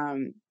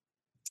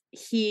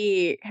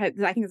he had,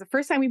 I think it was the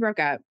first time we broke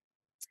up,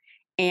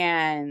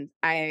 and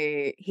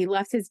he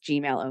left his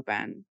Gmail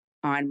open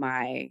on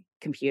my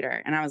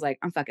computer, and I was like,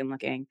 I'm fucking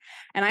looking.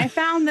 And I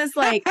found this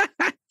like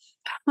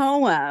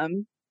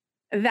poem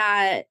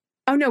that,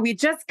 oh no, we'd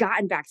just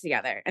gotten back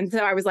together. And so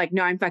I was like,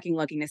 no, I'm fucking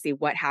looking to see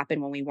what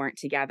happened when we weren't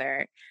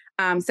together.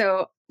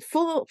 So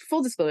full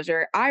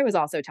disclosure, I was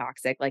also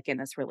toxic, like in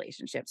this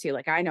relationship too.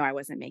 Like I know I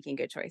wasn't making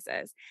good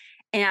choices.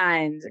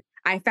 And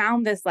I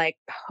found this like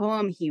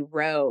poem he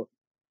wrote,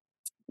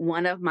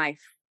 one of my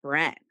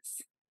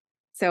friends.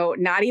 So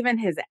not even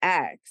his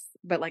ex,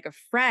 but like a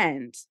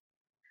friend,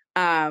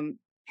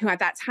 who at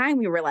that time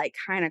we were like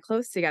kind of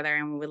close together,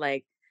 and we would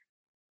like,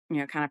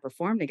 kind of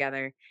perform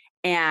together.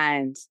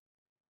 And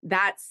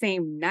that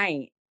same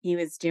night, he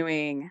was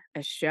doing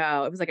a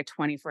show. It was like a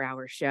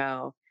 24-hour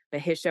show, but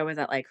his show was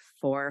at like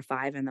 4 or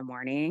 5 in the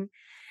morning.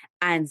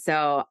 And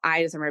so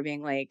I just remember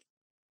being like,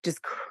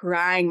 just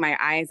crying my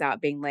eyes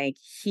out, being like,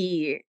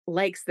 he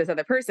likes this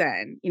other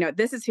person.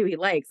 This is who he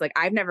likes. Like,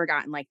 I've never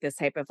gotten like this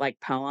type of like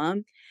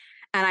poem.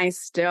 And I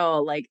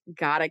still like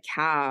got a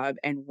cab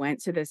and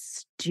went to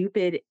this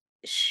stupid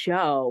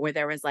show where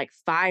there was like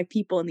 5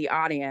 people in the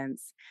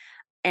audience,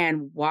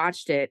 and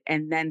watched it,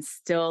 and then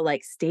still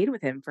like stayed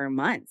with him for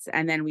months,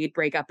 and then we'd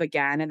break up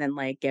again and then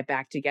like get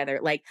back together.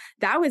 Like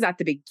that was at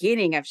the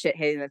beginning of shit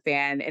hitting the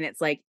fan, and it's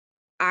like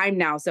I'm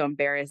now so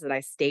embarrassed that I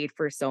stayed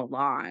for so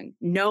long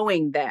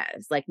knowing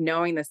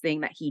this thing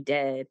that he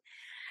did.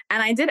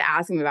 And I did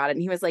ask him about it,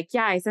 and he was like,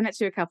 yeah, I sent it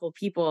to a couple of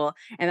people,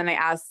 and then I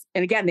asked,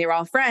 and again they were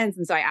all friends,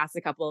 and so I asked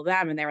a couple of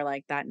them, and they were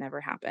like, that never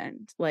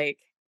happened. Like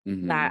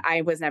that Mhm.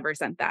 I was never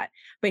sent that.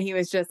 But he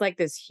was just like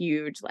this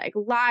huge like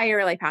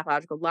liar, like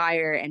pathological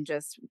liar, and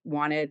just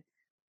wanted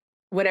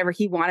whatever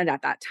he wanted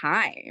at that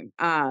time.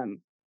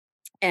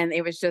 And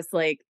it was just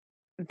like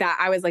that.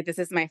 I was like, this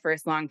is my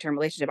first long-term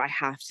relationship. I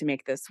have to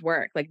make this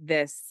work. Like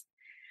this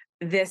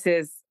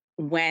is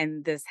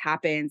when this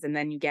happens, and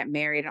then you get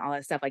married and all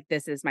that stuff. Like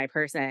this is my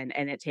person.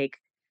 And it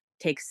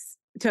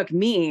took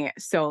me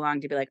so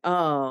long to be like,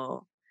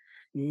 oh,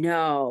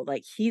 no,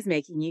 like he's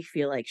making you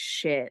feel like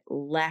shit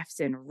left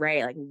and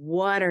right. Like,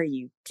 what are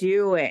you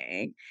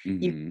doing?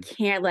 You Mhm.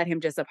 can't let him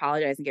just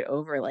apologize and get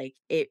over. Like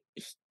it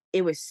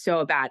was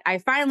so bad.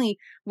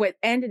 What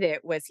ended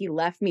it was he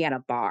left me at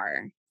a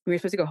bar. We were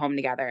supposed to go home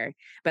together,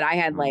 but I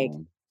had like,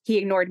 Oh. he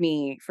ignored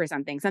me for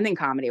something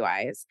comedy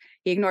wise.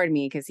 He ignored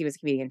me because he was a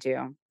comedian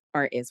too,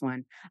 or is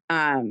one.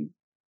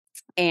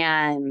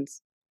 And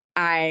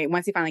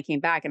once he finally came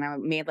back, and I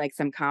made like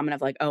some comment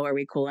of like, oh, are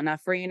we cool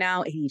enough for you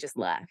now? And he just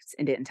left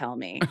and didn't tell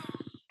me.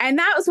 And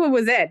that was what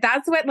was it.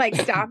 That's what like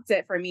stopped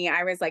it for me.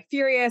 I was like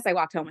furious. I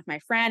walked home with my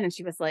friend, and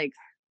she was like,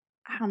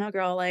 I don't know,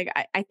 girl. Like,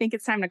 I think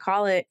it's time to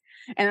call it.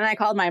 And then I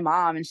called my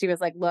mom, and she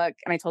was like, look,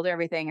 and I told her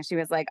everything. And she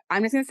was like,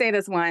 I'm just going to say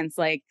this once.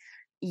 Like,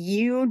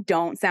 you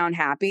don't sound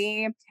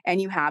happy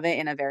and you haven't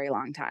in a very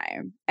long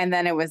time. And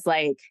then it was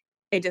like,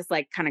 it just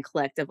like kind of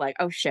clicked of like,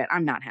 oh shit,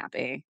 I'm not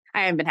happy.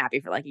 I haven't been happy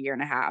for like a year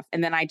and a half.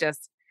 And then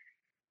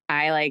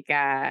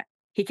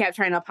he kept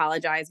trying to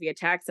apologize via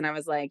text. And I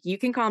was like, you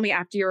can call me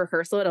after your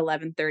rehearsal at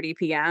 11:30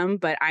 p.m.,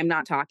 but I'm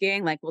not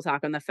talking. Like, we'll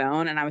talk on the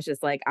phone. And I was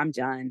just like, I'm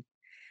done.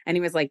 And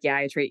he was like, yeah,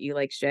 I treat you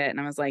like shit. And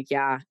I was like,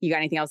 yeah, you got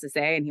anything else to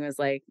say? And he was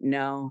like,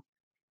 no.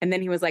 And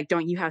then he was like,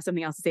 don't you have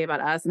something else to say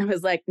about us? And I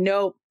was like,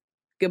 nope,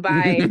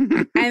 goodbye.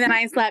 And then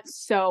I slept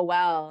so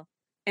well.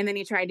 And then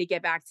he tried to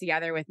get back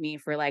together with me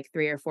for like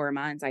 3 or 4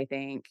 months, I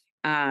think.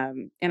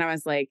 And I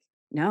was like,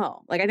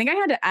 no, like, I think I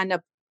had to end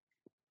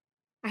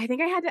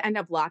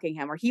up blocking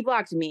him, or he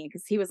blocked me,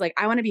 because he was like,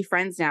 I want to be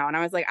friends now. And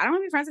I was like, I don't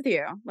want to be friends with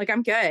you. Like,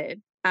 I'm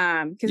good.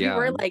 Because we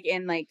were like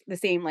in like the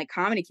same like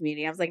comedy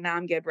community. I was like, nah,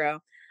 I'm good, bro.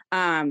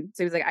 So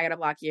he was like, I gotta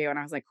block you. And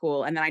I was like,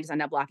 cool. And then I just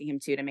ended up blocking him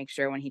too, to make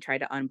sure when he tried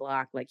to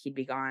unblock, like, he'd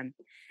be gone.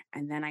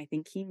 And then I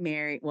think he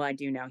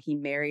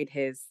married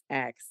his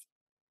ex.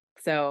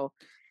 So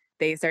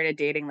they started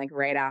dating like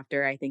right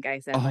after. I think I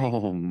said like,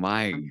 Oh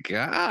my I'm good.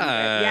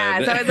 Yeah.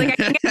 God. So I was like,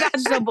 I think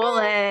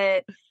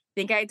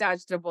I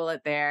dodged a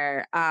bullet.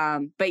 There.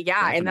 But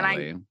yeah,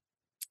 Definitely.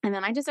 and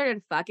then I just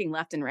started fucking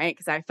left and right,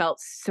 because I felt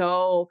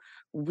so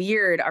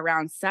weird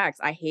around sex.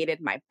 I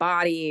hated my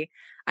body.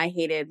 I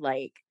hated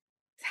like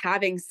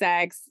having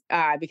sex,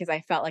 because I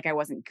felt like I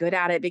wasn't good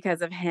at it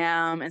because of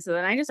him. And so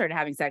then I just started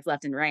having sex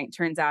left and right.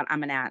 Turns out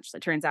I'm a natch.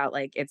 It turns out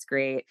like it's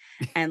great.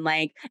 And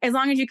like, as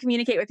long as you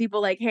communicate with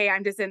people like, hey,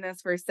 I'm just in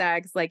this for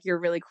sex, like, you're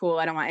really cool,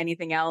 I don't want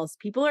anything else,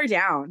 people are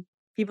down.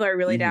 People are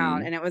really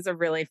down. And it was a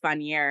really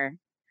fun year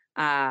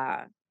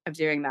of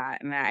doing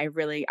that. And I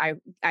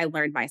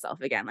learned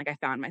myself again. Like, I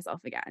found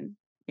myself again.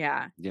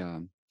 Yeah. Yeah.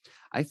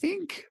 I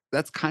think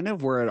that's kind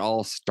of where it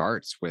all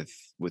starts with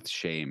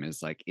shame,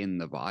 is like in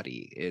the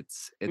body.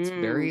 It's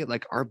very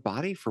like, our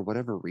body, for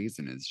whatever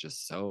reason, is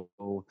just so,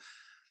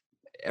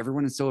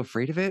 everyone is so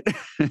afraid of it.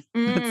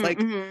 It's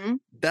like,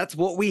 that's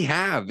what we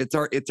have.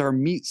 It's our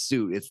meat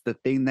suit. It's the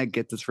thing that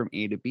gets us from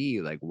A to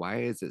B. Like,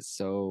 why is it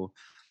so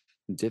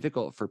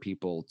difficult for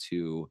people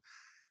to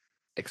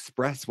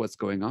express what's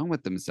going on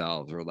with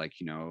themselves, or like,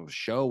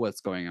 show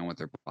what's going on with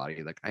their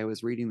body? Like, I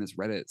was reading this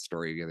Reddit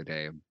story the other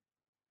day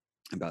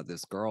about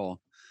this girl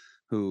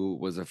who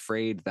was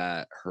afraid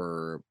that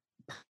her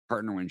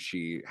partner, when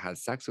she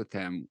has sex with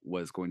him,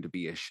 was going to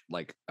be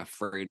like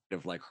afraid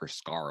of like her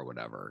scar or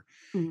whatever.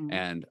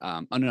 And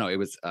oh no, it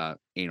was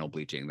anal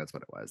bleaching. That's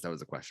what it was. That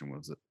was the question.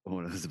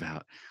 What it was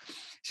about.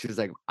 She was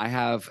like, I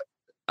have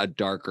a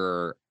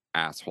darker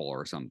asshole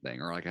or something,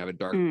 or like I have a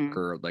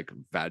darker like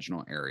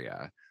vaginal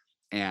area,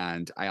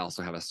 and I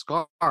also have a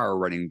scar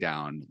running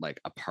down like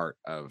a part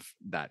of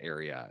that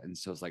area. And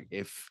so it's like,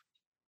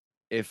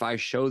 if I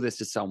show this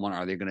to someone,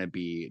 are they going to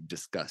be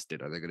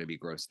disgusted? Are they going to be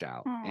grossed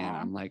out? And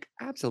I'm like,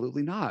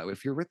 absolutely not.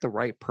 If you're with the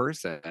right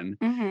person,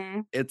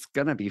 it's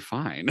going to be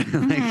fine.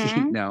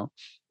 Like,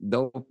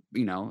 the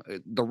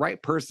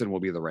right person will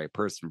be the right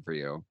person for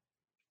you.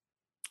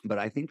 But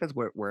I think that's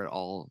where it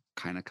all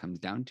kind of comes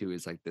down to,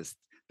 is like this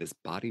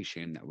body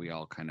shame that we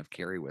all kind of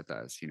carry with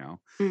us.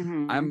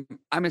 I'm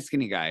a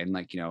skinny guy, and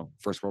like,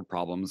 first world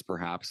problems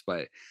perhaps,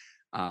 but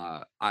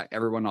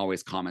everyone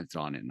always commented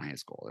on it in high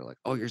school. They're like,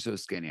 oh, you're so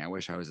skinny. I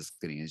wish I was as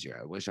skinny as you.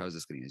 I wish I was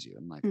as skinny as you.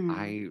 I'm like,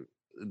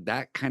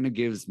 that kind of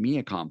gives me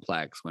a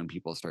complex when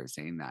people start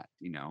saying that,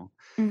 and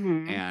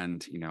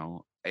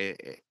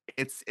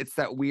it's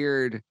that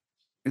weird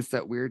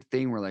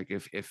thing where like,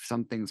 if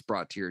something's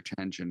brought to your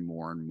attention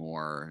more and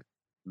more,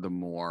 the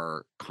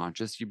more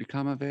conscious you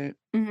become of it,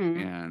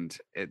 and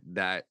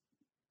that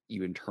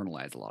you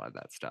internalize a lot of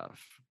that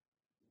stuff.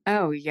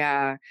 Oh,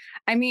 yeah.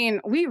 I mean,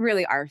 we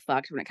really are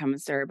fucked when it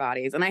comes to our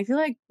bodies. And I feel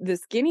like the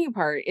skinny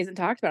part isn't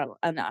talked about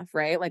enough,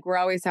 right? Like, we're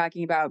always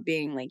talking about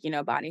being like,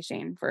 body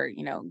shamed for,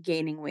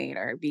 gaining weight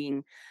or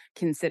being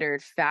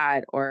considered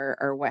fat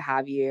or what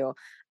have you.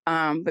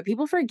 But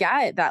people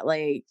forget that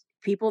like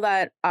people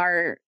that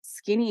are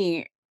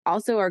skinny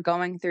also are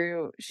going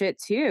through shit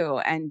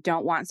too, and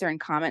don't want certain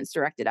comments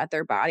directed at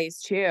their bodies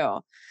too.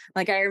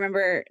 Like, I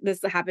remember this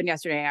happened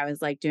yesterday. I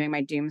was like doing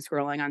my doom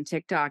scrolling on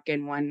TikTok,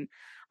 and one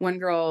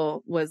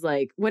girl was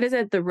like, what is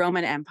it? The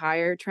Roman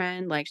Empire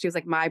trend? Like, she was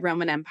like, my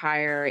Roman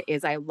Empire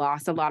is I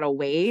lost a lot of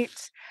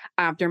weight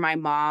after my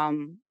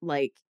mom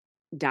like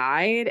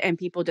died, and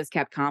people just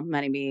kept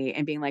complimenting me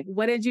and being like,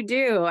 what did you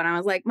do? And I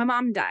was like, my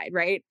mom died.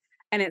 Right.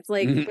 And it's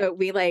like, but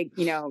we like,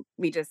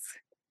 we just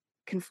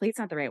conflate's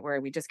not the right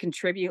word. We just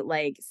contribute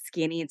like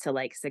skinny to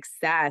like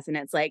success. And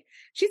it's like,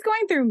 she's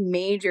going through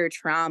major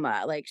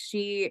trauma. Like,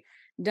 she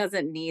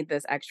doesn't need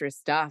this extra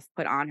stuff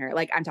put on her.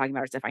 Like, I'm talking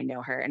about her stuff. I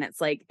know her. And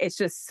it's like, it's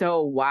just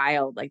so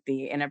wild. Like,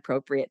 the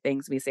inappropriate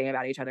things we say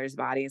about each other's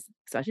bodies,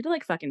 especially to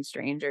like fucking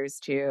strangers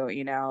too,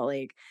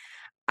 like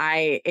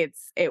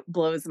it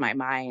blows my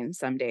mind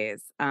some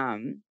days.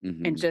 And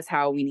just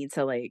how we need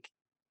to like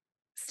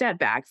step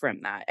back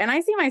from that. And I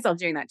see myself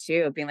doing that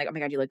too, being like, oh my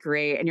God, you look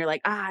great. And you're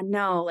like,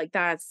 no, like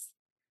that's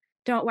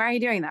why are you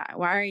doing that?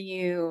 Why are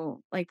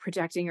you like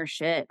projecting your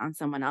shit on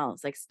someone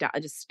else? Like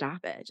just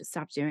stop it. Just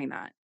stop doing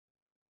that.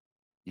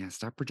 Yeah,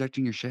 stop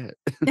projecting your shit.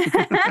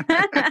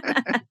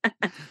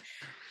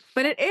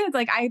 But it is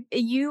like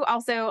you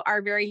also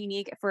are very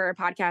unique for a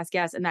podcast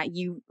guest in that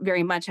you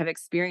very much have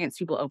experienced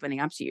people opening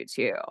up to you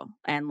too.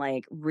 And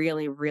like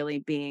really, really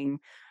being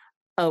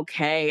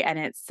okay. And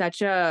it's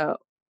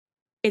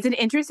an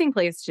interesting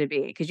place to be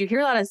because you hear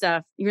a lot of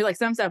stuff. You're like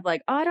some stuff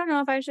like, oh, I don't know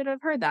if I should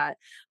have heard that.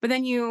 But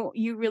then you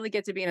really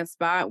get to be in a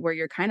spot where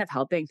you're kind of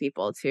helping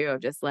people too,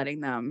 of just letting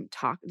them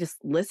talk, just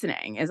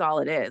listening is all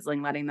it is. Like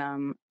letting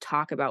them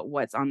talk about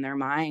what's on their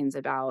minds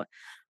about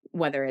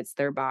whether it's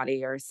their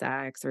body or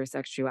sex or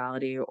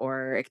sexuality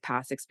or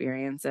past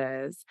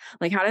experiences.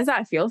 Like, how does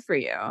that feel for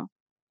you?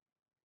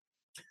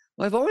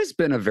 Well, I've always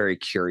been a very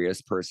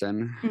curious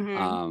person.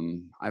 Mm-hmm.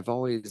 I've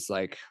always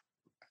like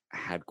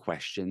had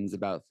questions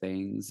about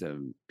things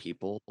and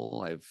people.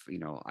 I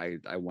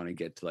want to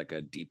get to like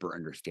a deeper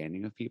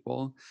understanding of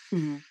people.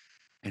 Mm-hmm.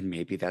 And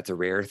maybe that's a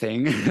rare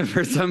thing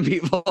for some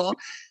people,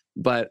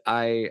 but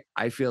I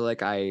feel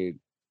like I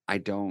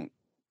don't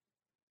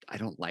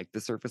like the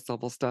surface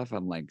level stuff.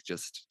 I'm like,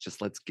 just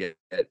let's get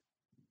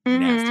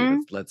nasty.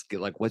 Mm-hmm. Let's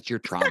get like, what's your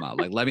trauma?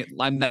 Like,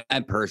 I'm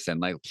that person.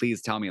 Like,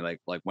 please tell me, like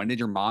when did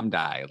your mom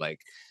die? Like,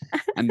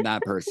 I'm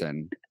that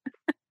person.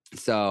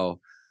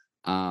 So,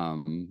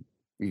 how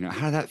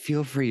did that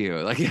feel for you?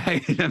 Like,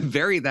 I'm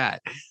very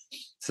that.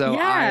 So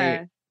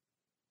Yeah.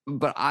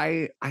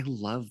 I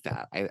love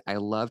that. I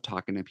love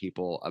talking to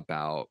people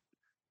about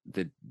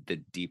the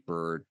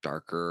deeper,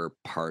 darker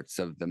parts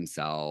of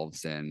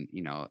themselves, and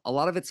a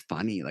lot of it's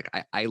funny. Like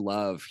I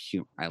love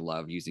I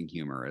love using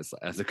humor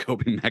as a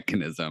coping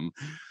mechanism,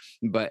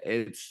 but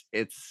it's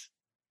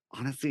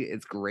honestly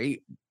it's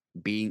great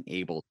being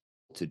able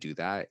to do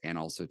that and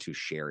also to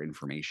share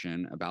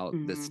information about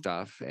this Mm-hmm.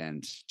 stuff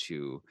and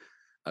to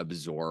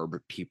absorb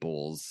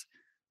people's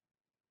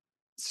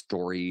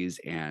stories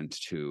and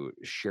to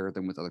share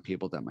them with other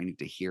people that might need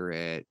to hear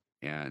it.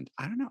 And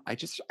I don't know, I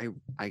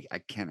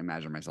can't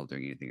imagine myself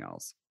doing anything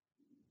else.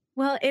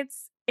 Well,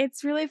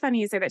 it's really funny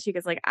you say that too,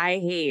 because like I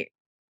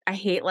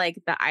hate like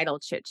the idle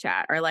chit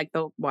chat or like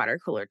the water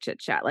cooler chit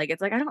chat. Like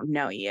it's like I don't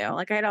know you.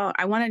 Like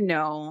I want to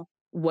know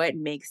what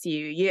makes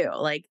you you.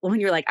 Like when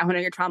you're like, I want to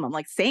know your trauma. I'm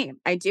like, same.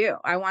 I do.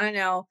 I want to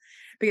know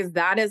because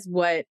that is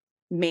what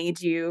made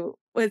you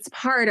well, it's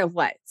part of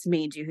what's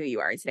made you who you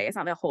are today. It's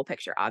not the whole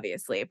picture,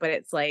 obviously, but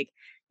it's like,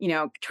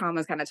 trauma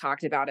is kind of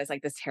talked about as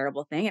like this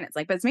terrible thing. And it's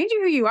like, but it's made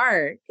you who you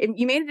are.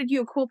 You made it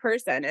you a cool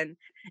person. And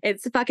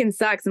it's fucking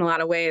sucks in a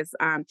lot of ways.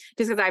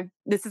 Just because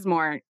this is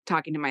more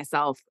talking to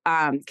myself,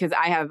 because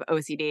I have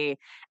OCD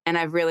and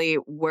I've really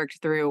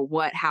worked through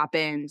what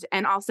happened.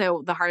 And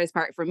also the hardest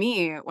part for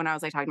me when I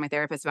was like talking to my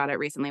therapist about it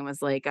recently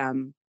was like,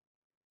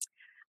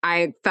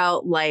 I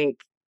felt like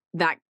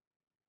that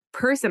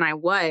person I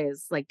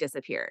was like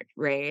disappeared,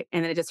 right?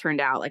 And then it just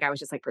turned out like I was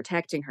just like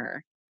protecting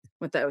her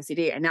with the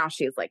OCD, and now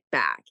she's like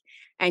back.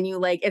 And you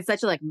like it's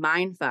such a like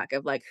mind fuck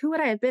of like who would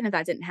I have been if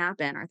that didn't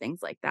happen or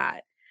things like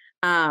that.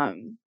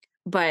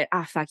 But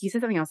fuck, you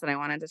said something else that I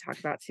wanted to talk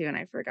about too, and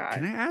I forgot.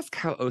 Can I ask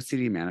how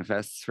OCD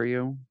manifests for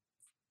you?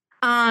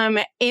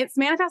 It's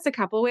manifest a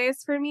couple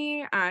ways for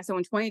me. So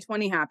when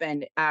 2020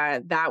 happened,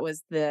 that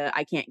was the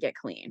I can't get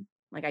clean.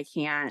 Like I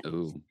can't.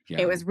 Oh, It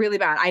yeah. was really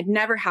bad. I'd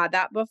never had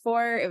that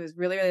before. It was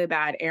really, really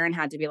bad. Aaron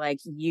had to be like,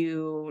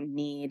 you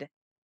need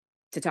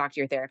to talk to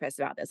your therapist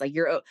about this. Like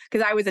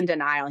because I was in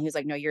denial. And he was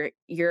like, no,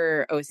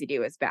 your OCD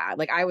was bad.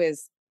 Like I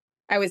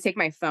would take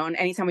my phone.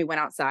 Anytime we went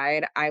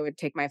outside, I would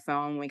take my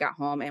phone when we got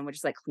home and would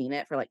just like clean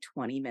it for like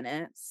 20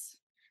 minutes.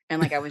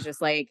 And like, I was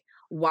just like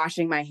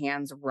washing my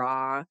hands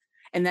raw.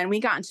 And then we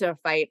got into a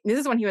fight. This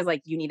is when he was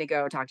like, you need to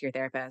go talk to your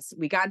therapist.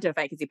 We got into a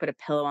fight because he put a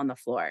pillow on the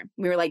floor.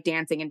 We were like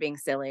dancing and being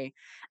silly.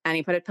 And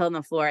he put a pillow on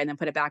the floor and then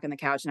put it back on the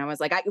couch. And I was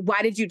like,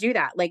 why did you do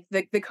that? Like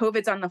the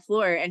COVID's on the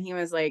floor. And he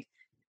was like,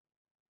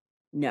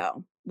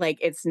 no, like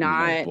it's Oh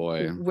not,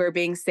 boy. we're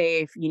being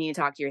safe. You need to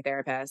talk to your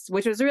therapist,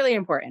 which was really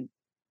important.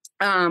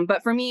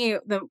 But for me,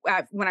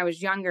 when I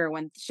was younger,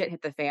 when shit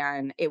hit the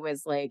fan, it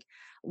was like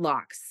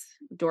locks.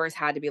 Doors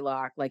had to be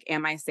locked. Like,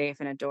 am I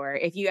safe in a door?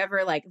 If we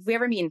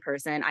ever meet in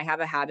person, I have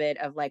a habit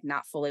of like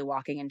not fully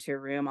walking into a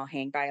room. I'll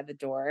hang by the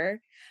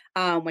door,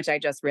 which I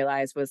just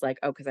realized was like,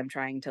 oh, because I'm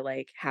trying to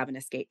like have an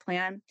escape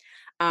plan.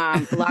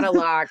 A lot of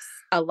locks,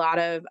 a lot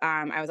of,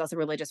 I was also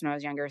religious when I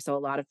was younger. So a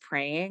lot of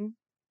praying.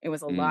 It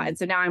was a lot. And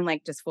so now I'm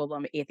like just full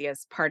blown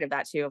atheist, part of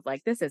that too, of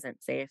like, this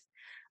isn't safe.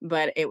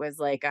 But it was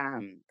like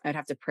I'd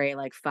have to pray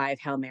like 5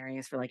 Hail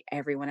Marys for like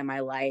everyone in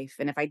my life.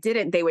 And if I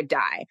didn't, they would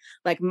die.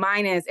 Like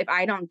mine is if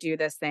I don't do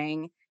this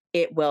thing,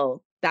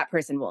 that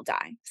person will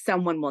die.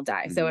 Someone will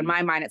die. So in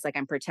my mind, it's like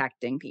I'm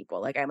protecting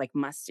people. Like I like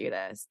must do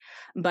this.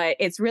 But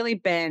it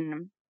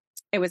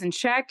was in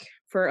check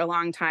for a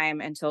long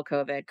time until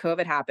COVID.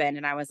 COVID happened.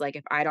 And I was like,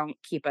 if I don't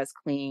keep us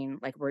clean,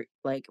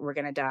 we're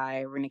gonna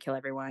die. We're gonna kill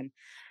everyone.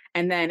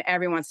 And then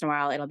every once in a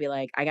while, it'll be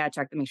like, I gotta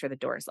check to make sure the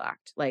door is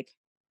locked. Like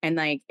And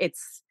like, it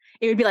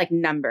would be like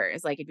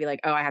numbers. Like, it'd be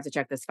like, oh, I have to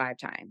check this 5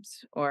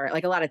 times, or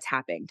like a lot of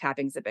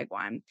tapping's a big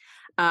one.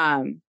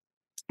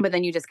 But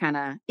then you just kind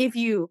of, if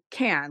you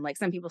can, like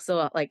some people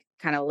still like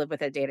kind of live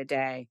with it day to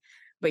day,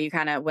 but you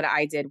kind of, what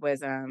I did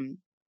was,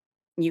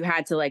 you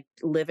had to like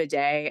live a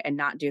day and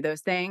not do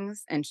those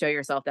things and show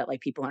yourself that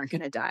like people aren't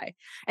going to die.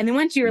 And then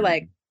once you're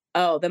like,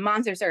 oh, the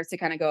monster starts to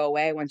kind of go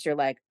away. Once you're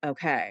like,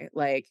 okay,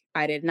 like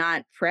I did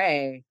not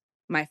pray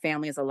my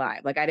family is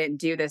alive. Like I didn't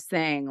do this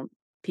thing.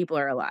 People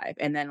are alive.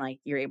 And then like,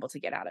 you're able to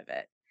get out of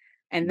it.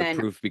 And the then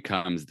proof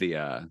becomes the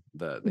yeah,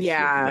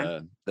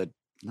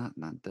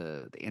 not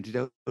the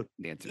antidote.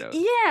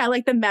 yeah,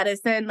 like the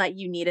medicine that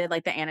you needed,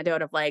 like the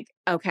antidote of like,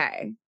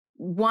 okay,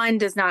 one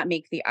does not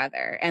make the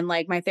other. And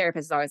like my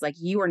therapist is always like,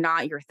 you are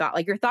not your thought,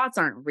 like your thoughts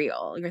aren't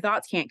real. Your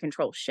thoughts can't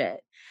control shit.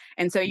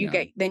 And so you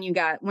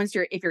got, once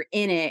if you're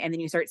in it and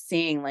then you start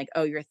seeing like,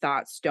 oh, your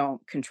thoughts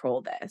don't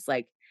control this.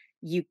 Like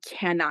you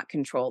cannot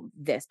control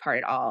this part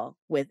at all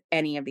with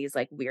any of these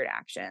like weird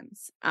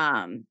actions.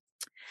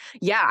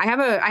 Yeah, I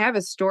have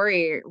a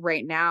story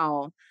right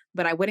now,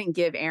 but I wouldn't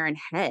give Aaron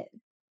head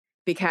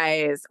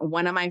because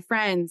one of my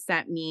friends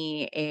sent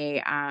me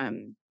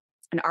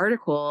an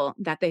article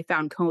that they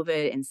found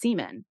COVID in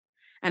semen.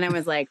 And I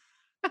was like,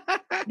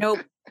 nope,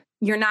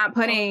 you're not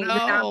putting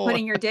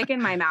your dick in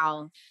my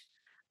mouth.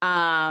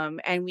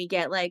 And we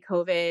get like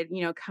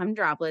COVID, cum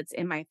droplets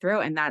in my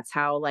throat. And that's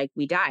how like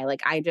we die.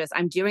 Like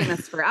I'm doing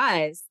this for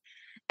us.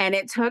 And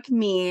it took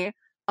me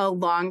a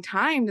long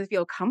time to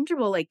feel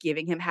comfortable like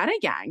giving him head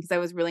again because I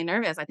was really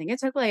nervous. I think it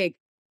took like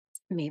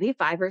maybe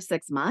 5 or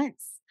 6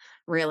 months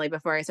really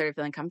before I started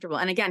feeling comfortable.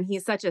 And again,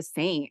 he's such a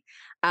saint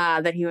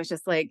that he was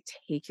just like,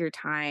 take your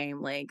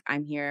time. Like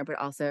I'm here, but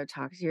also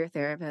talk to your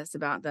therapist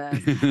about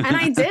this. And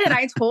I did,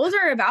 I told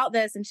her about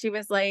this and she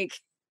was like,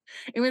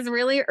 it was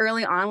really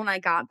early on when I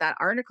got that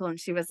article and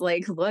she was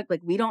like, look,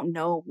 like we don't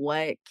know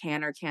what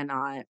can or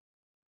cannot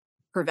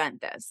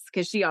prevent this.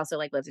 Cause she also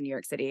like lives in New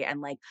York City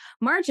and like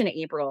March and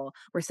April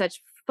were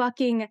such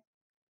fucking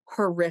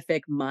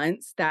horrific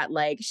months that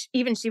like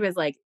even she was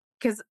like,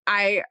 because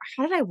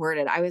how did I word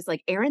it? I was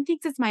like, Aaron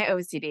thinks it's my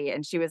OCD.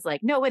 And she was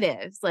like, no, it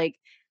is. Like,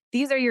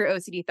 these are your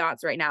OCD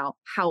thoughts right now.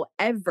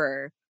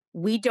 However,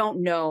 we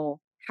don't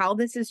know how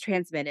this is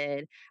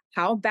transmitted,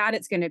 how bad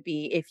it's going to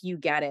be if you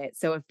get it.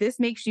 So if this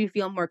makes you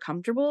feel more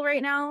comfortable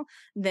right now,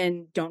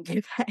 then don't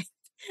give head.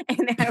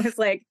 And I was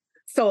like,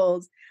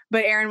 sold.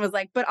 But Aaron was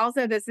like, but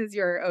also this is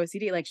your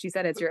OCD. Like she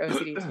said, it's your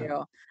OCD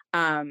too.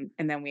 And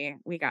then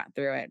we got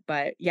through it.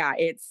 But yeah,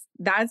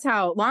 that's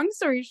how, long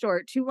story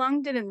short, too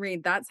long didn't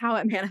read. That's how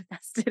it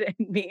manifested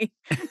in me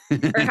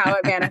or how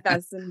it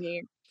manifests in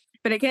me.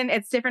 But again,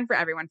 it's different for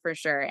everyone for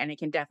sure. And it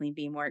can definitely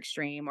be more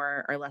extreme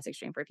or less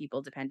extreme for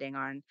people depending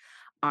on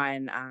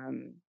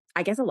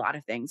I guess a lot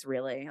of things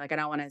really. Like I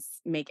don't want to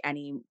make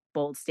any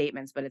bold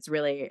statements, but it's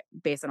really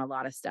based on a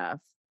lot of stuff.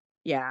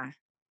 Yeah.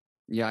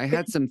 Yeah, I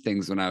had some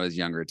things when I was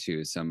younger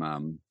too,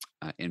 some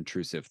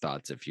intrusive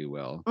thoughts, if you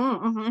will.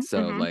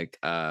 Like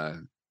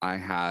I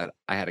had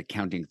a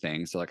counting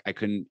thing, so like I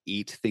couldn't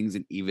eat things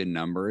in even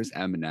numbers,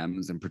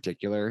 M&Ms in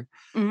particular.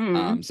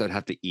 So I'd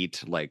have to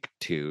eat like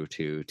 2,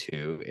 2,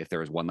 2. If there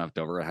was one left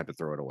over, I had to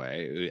throw it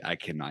away. I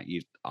cannot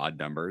eat odd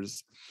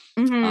numbers.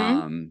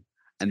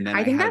 And then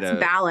I think that's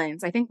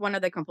balance. I think one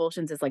of the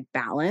compulsions is like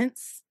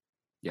balance.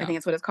 Yeah. I think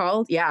that's what it's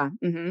called. Yeah.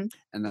 And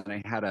then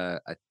I had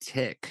a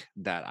tick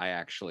that I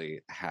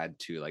actually had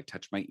to like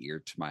touch my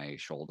ear to my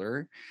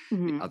shoulder.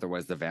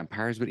 Otherwise the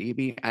vampires would eat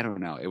me. I don't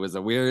know. It was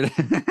a weird.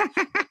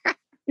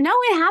 No,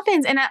 it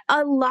happens. And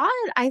a lot,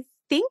 I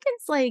think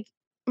it's like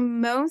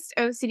most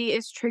OCD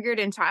is triggered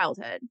in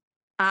childhood.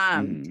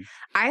 I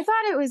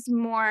thought it was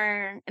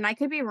more, and I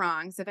could be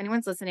wrong. So if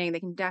anyone's listening, they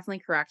can definitely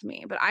correct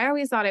me. But I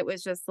always thought it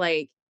was just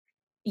like,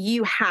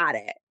 you had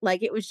it.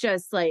 Like it was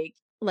just like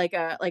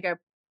a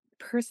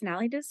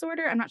personality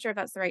disorder. I'm not sure if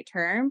that's the right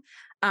term.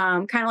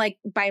 Kind of like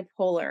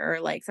bipolar or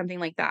like something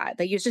like that.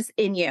 That was just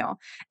in you.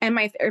 And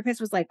my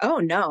therapist was like, oh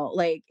no,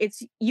 like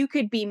you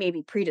could be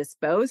maybe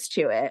predisposed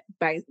to it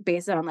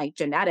based on like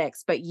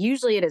genetics, but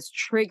usually it is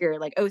triggered.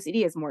 Like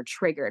OCD is more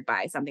triggered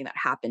by something that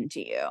happened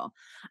to you.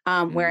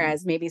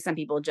 Whereas maybe some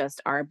people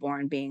just are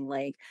born being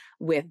like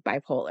with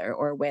bipolar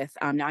or with,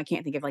 now I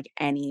can't think of like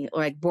any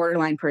like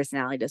borderline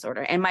personality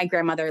disorder. And my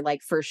grandmother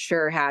like for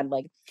sure had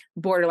like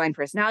borderline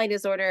personality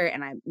disorder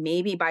and I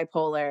maybe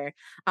bipolar,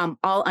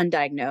 all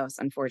undiagnosed,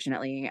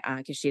 unfortunately,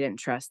 because she didn't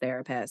trust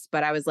therapists.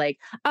 But I was like,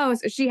 oh,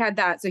 so she had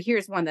that. So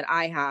here's one that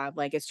I have.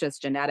 Like, it's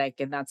just genetic.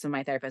 And that's when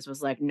my therapist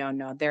was like,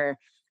 no, they're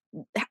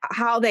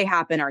how they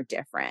happen are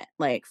different,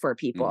 like for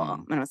people.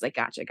 And I was like,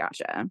 gotcha.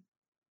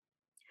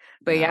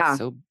 But yeah.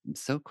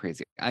 So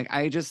crazy.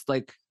 I just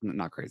like,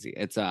 not crazy.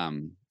 It's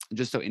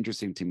just so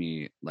interesting to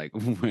me, like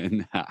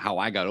how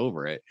I got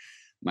over it.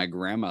 My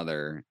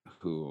grandmother,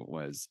 who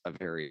was a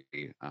very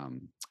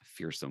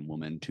fearsome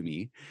woman to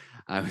me,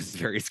 I was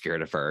very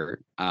scared of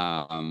her.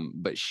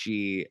 But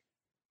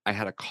I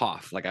had a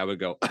cough, like I would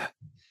go,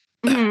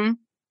 and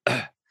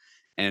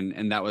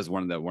that was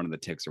one of the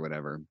ticks or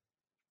whatever.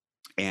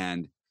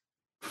 And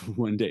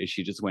one day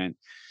she just went,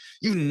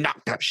 "You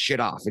knocked that shit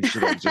off," and she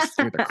like just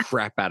threw the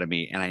crap out of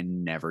me, and I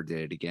never did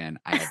it again.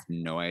 I have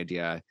no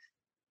idea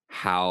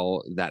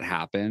how that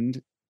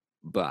happened,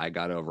 but I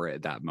got over it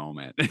at that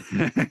moment.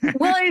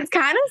 Well, it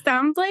kind of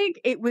sounds like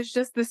it was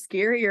just the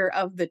scarier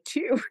of the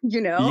two, you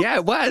know? Yeah,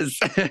 it was.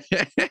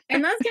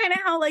 And that's kind of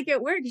how like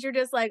it works. You're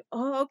just like,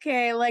 oh,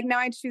 okay, like now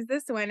I choose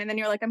this one. And then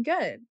you're like, I'm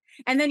good.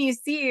 And then you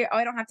see, oh,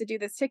 I don't have to do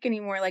this tick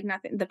anymore. Like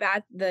nothing,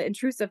 the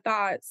intrusive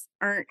thoughts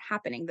aren't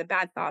happening. The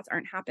bad thoughts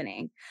aren't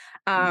happening.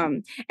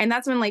 And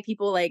that's when like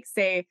people like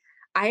say,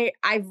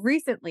 I've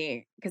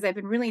recently, because I've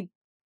been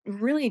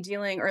really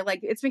dealing, or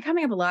like it's been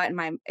coming up a lot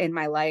in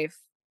my life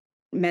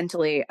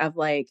mentally, of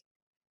like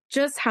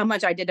just how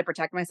much I did to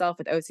protect myself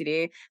with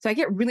OCD. So I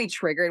get really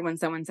triggered when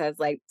someone says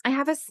like, I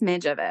have a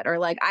smidge of it, or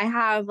like I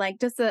have like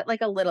just a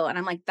little, and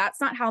I'm like, that's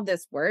not how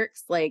this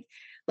works. Like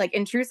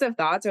intrusive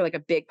thoughts are like a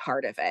big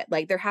part of it.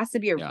 Like there has to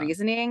be a Yeah.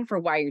 reasoning for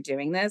why you're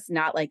doing this,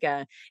 not like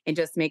it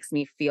just makes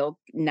me feel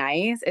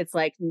nice. It's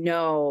like,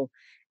 no,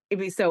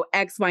 it'd be so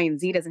X, Y, and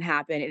Z doesn't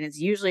happen. And it's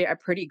usually a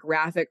pretty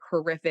graphic,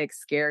 horrific,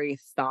 scary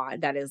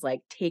thought that is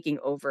like taking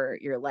over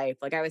your life.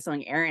 Like I was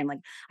telling Aaron, like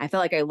I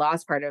felt like I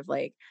lost part of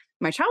like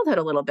my childhood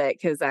a little bit,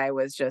 because I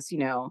was just, I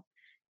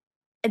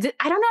don't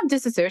know if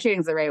disassociating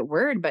is the right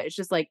word, but it's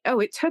just like, oh,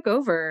 it took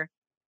over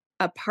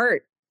a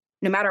part,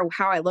 no matter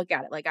how I look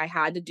at it. Like I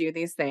had to do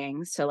these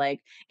things to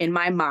like in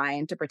my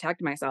mind to protect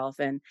myself.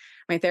 And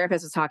my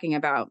therapist was talking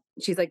about,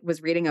 she's like,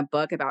 was reading a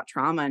book about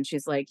trauma, and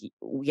she's like,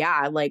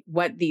 yeah, like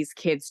what these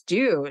kids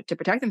do to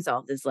protect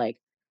themselves is like,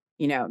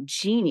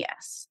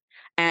 genius.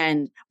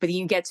 But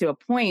you get to a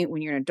point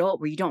when you're an adult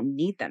where you don't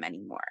need them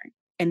anymore.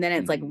 And then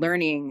it's like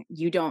learning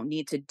you don't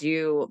need to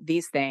do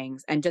these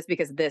things. And just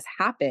because this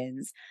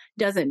happens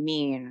doesn't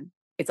mean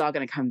it's all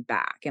going to come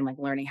back, and like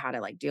learning how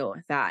to like deal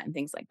with that and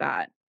things like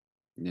that.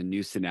 The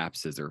new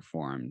synapses are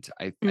formed.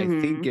 I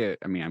think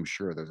Mhm. I'm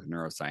sure there's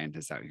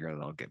neuroscientists out here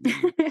that'll get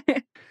me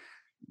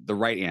the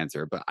right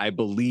answer, but I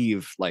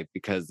believe like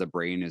because the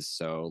brain is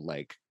so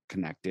like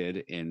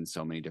connected in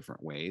so many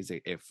different ways,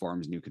 it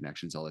forms new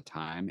connections all the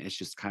time. It's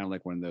just kind of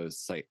like one of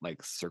those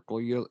like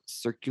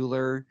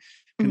circular Mhm.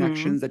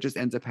 connections that just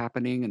ends up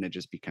happening, and it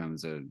just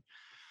becomes a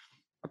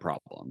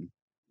problem.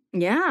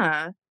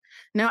 Yeah.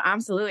 No,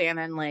 absolutely. And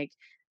then like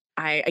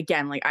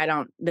again, like I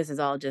don't, this is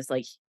all just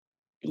like,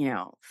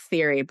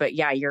 theory, but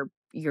yeah, your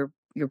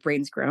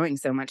brain's growing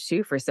so much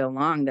too for so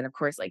long that of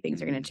course like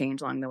things are going to Mhm.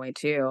 change along the way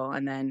too.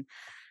 And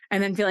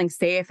then feeling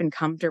safe and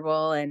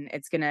comfortable, and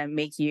it's going to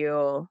make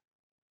you,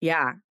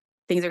 yeah,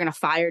 things are going to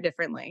fire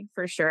differently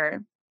for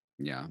sure.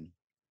 Yeah.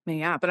 But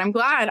yeah, but I'm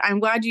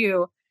glad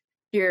you're,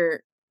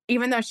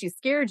 even though she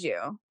scared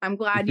you, I'm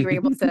glad you were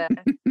able to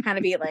kind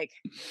of be like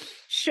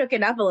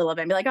shooken up a little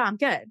bit and be like, oh, I'm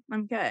good.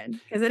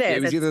 Because it It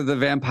is, was it's either the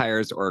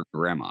vampires or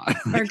grandma.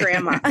 or Like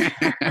grandma.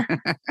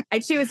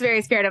 She was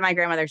very scared of my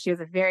grandmother. She was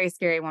a very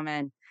scary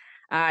woman.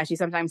 She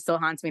sometimes still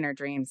haunts me in her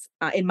dreams,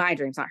 in my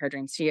dreams, not her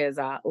dreams. She is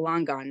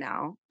long gone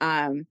now.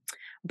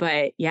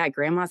 But yeah,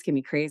 grandmas can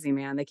be crazy,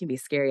 man. They can be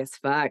scary as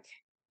fuck.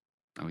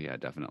 Oh yeah,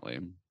 definitely.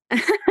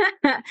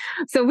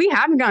 So we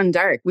have gone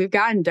dark. We've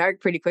gotten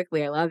dark pretty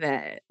quickly. I love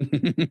it.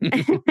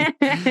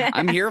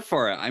 I'm here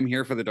for it. I'm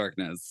here for the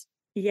darkness.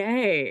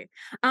 Yay.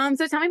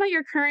 So tell me about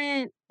your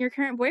current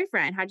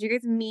boyfriend. How'd you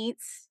guys meet?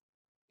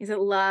 Is it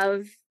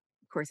love?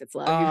 Of course it's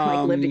love. You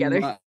like live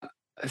together. Um,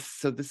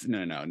 so this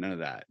no, none of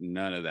that.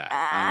 None of that.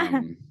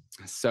 Ah.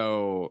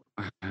 So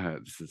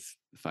this is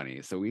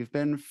funny. So we've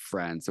been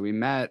friends. So we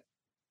met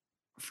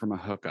from a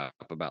hookup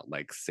about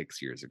like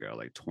 6 years ago,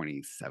 like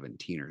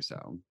 2017 or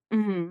so.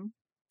 Mhm.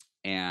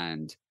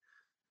 And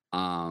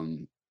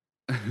um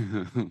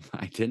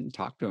I didn't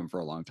talk to him for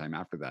a long time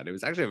after that. It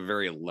was actually a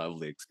very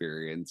lovely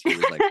experience. He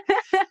was like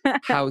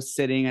house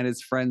sitting at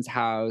his friend's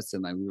house,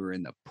 and like we were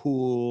in the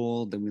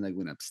pool, then we like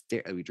went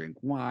upstairs, we drank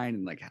wine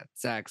and like had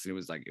sex, and it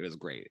was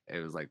great. It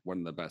was like one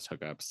of the best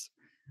hookups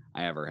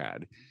I ever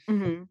had.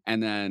 Mhm.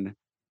 And then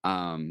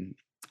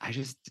I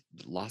just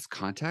lost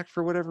contact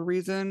for whatever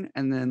reason,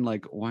 and then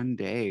like one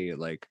day,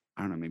 like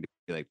I don't know, maybe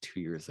like 2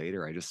 years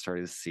later, I just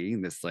started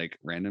seeing this like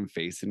random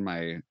face in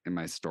my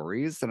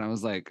stories, and I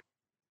was like,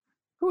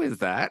 who is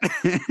that?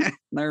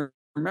 And I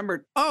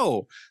remembered,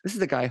 oh, this is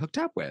the guy I hooked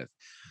up with.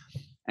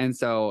 And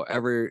so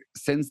ever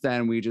since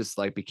then, we just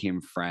like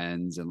became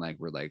friends, and like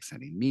we're like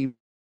sending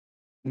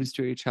memes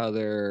to each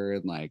other.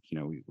 And like,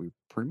 we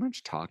pretty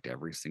much talked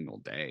every single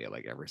day.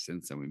 Like ever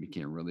since then, we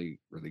became really,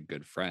 really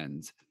good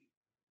friends.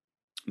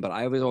 But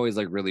I was always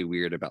like really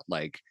weird about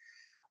like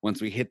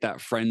once we hit that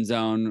friend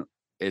zone,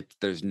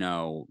 there's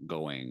no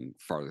going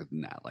farther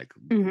than that. Like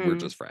we're Mhm.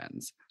 just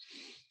friends.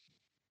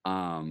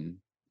 Um,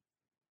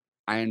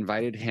 I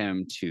invited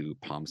him to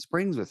Palm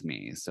Springs with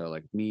me. So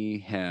like me,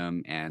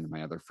 him, and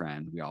my other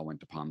friend, we all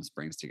went to Palm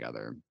Springs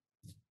together.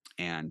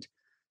 And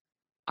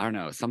I don't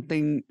know,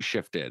 something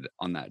shifted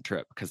on that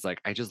trip because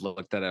like I just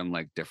looked at him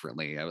like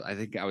differently. I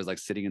think I was like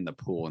sitting in the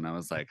pool, and I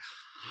was like,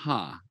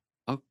 huh,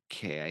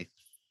 okay, I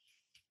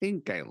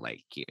think I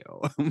like you.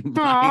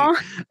 But I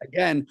Aw.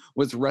 again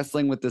was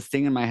wrestling with this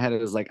thing in my head.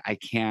 It was like, I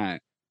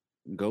can't.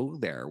 go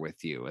there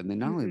with you. And then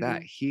not only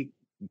that, he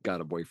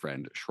got a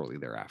boyfriend shortly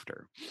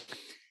thereafter.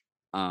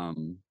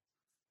 So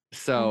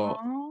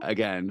Aww.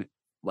 again,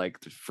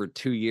 like for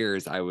 2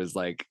 years, I was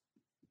like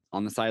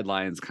on the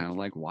sidelines, kind of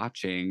like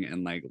watching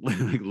and like,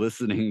 like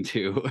listening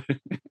to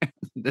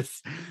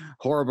this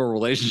horrible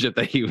relationship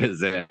that he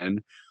was in.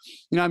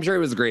 You know, I'm sure it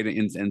was great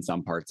in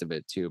some parts of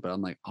it too, but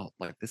I'm like, oh,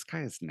 like this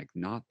guy is like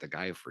not the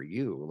guy for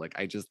you. Like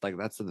I just like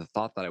that's the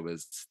thought that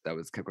was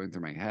kept going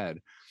through my head.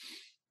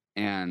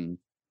 And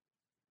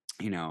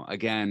you know,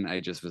 again, I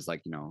just was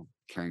like, you know,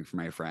 caring for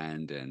my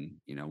friend and,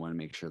 you know, want to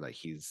make sure that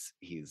he's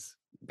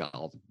got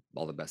all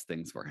the best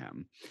things for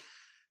him.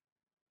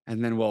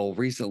 And then, well,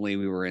 recently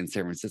we were in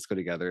San Francisco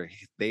together.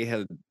 They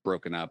had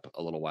broken up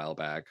a little while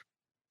back.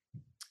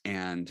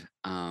 And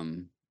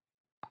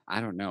I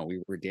don't know,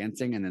 we were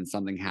dancing and then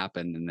something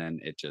happened and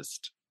then it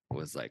just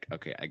was like,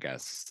 okay, I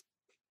guess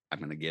I'm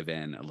going to give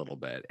in a little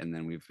bit. And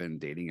then we've been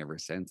dating ever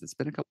since. It's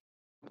been a couple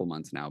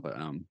months now, but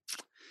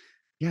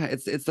yeah,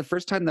 it's the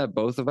first time that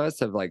both of us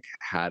have like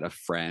had a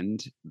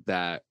friend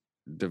that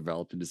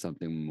developed into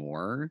something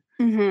more.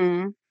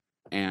 And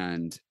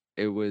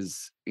it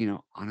was, you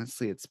know,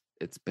 honestly, it's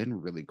been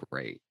really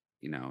great.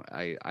 You know,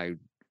 I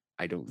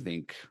don't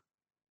think,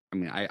 I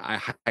mean, I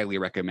highly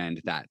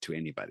recommend that to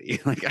anybody.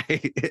 Like I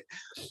feel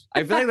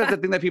like that's the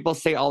thing that people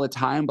say all the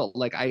time, but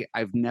like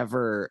I've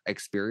never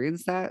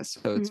experienced that.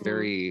 So it's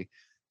very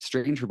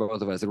strange for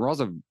both of us. And we're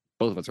also,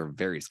 both of us are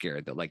very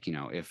scared that like, you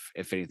know,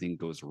 if anything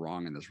goes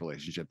wrong in this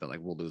relationship, that like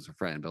we'll lose a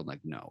friend. But I'm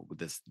like, no,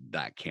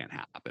 that can't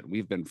happen.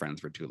 We've been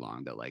friends for too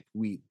long that like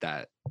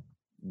that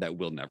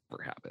will never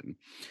happen.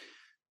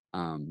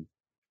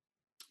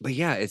 But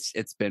yeah,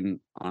 it's been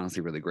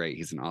honestly really great.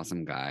 He's an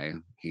awesome guy.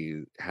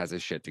 He has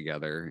his shit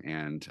together,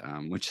 and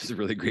which is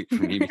really great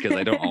for me because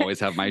I don't always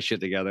have my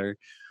shit together.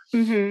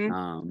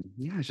 Yeah,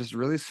 it's just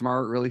really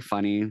smart, really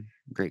funny,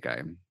 great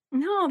guy.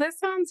 No, that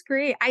sounds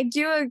great. I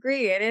do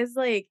agree. It is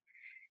like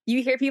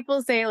you hear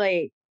people say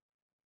like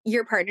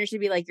your partner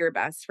should be like your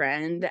best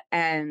friend,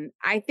 and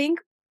I think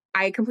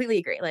I completely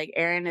agree. Like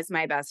Aaron is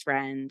my best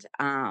friend,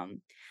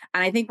 and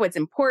I think what's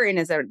important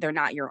is that they're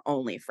not your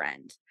only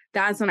friend.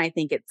 That's when I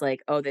think it's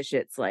like, oh, this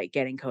shit's like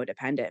getting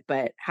codependent.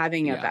 But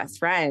having a Yeah. best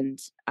friend,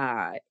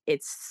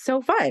 it's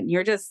so fun.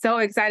 You're just so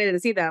excited to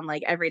see them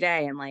like every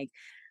day and like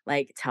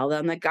tell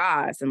them the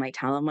goss and like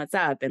tell them what's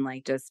up and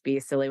like just be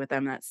silly with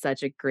them. That's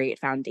such a great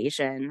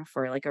foundation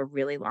for like a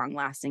really long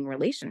lasting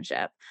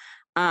relationship.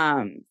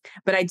 But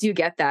I do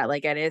get that.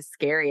 Like it is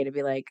scary to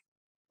be like,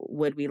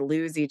 would we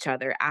lose each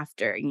other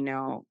after, you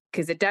know,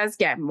 because it does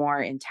get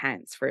more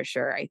intense for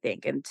sure, I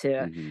think. And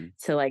to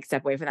like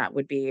step away from that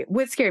would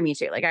scare me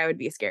too. Like I would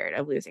be scared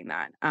of losing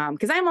that.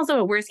 Because I'm also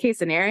a worst case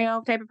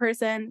scenario type of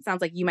person.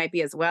 Sounds like you might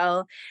be as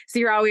well. So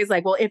you're always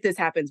like, well, if this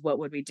happens, what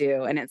would we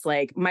do? And it's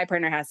like my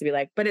partner has to be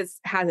like, but it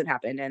hasn't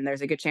happened and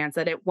there's a good chance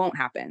that it won't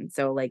happen.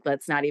 So like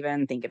let's not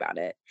even think about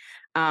it.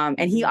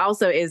 And he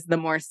also is the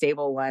more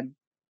stable one.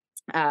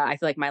 I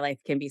feel like my life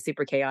can be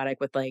super chaotic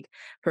with like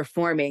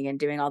performing and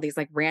doing all these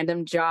like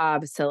random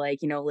jobs to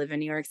like, you know, live in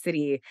New York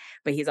City.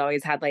 But he's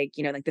always had like,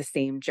 you know, like the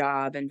same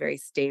job and very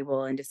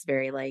stable and just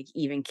very like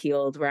even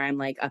keeled where I'm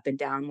like up and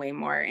down way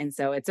more. And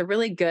so it's a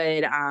really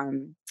good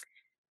balance,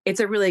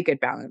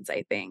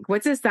 I think.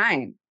 What's his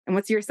sign? And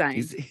what's your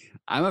sign?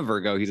 I'm a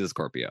Virgo. He's a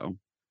Scorpio.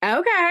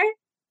 Okay.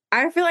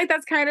 I feel like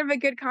that's kind of a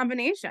good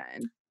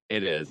combination.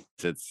 It is.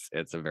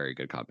 It's a very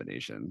good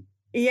combination.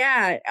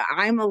 Yeah,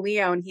 I'm a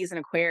Leo and he's an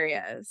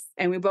Aquarius,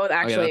 and we both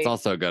actually. Oh, yeah, that's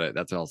also good.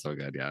 That's also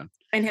good. Yeah.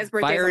 And his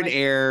birthday. Fire and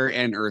air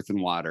and earth and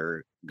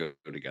water go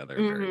together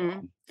very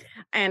well.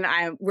 And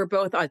we're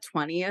both a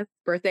 20th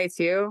birthday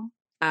too.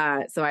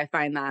 So I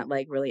find that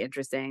like really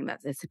interesting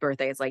that his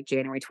birthday is like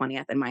January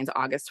 20th and mine's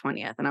August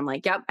 20th. And I'm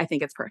like, yep, I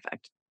think it's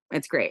perfect.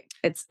 It's great.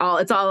 It's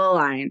all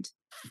aligned.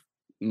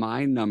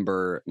 My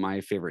number,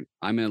 my favorite,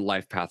 I'm in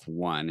life path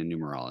 1 in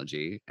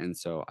numerology. And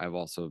so I've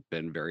also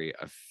been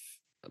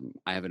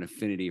I have an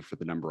affinity for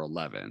the number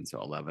 11. So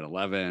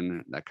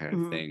 1111, that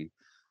kind of thing.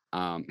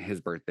 His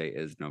birthday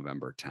is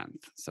November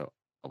 10th. So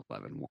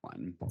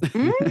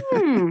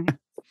 11/1.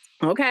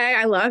 Okay,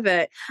 I love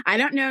it. I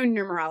don't know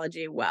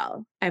numerology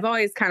well. I've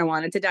always kind of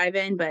wanted to dive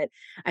in, but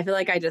I feel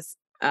like I just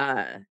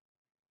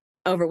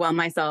overwhelm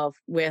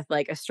myself with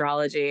like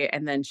astrology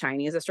and then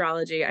Chinese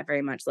astrology. I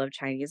very much love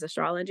Chinese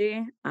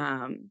astrology.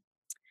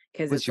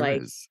 Because it's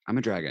like I'm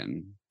a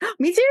dragon.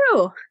 Me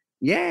too.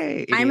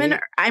 Yay! 88.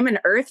 I'm an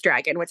Earth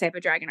dragon. What type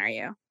of dragon are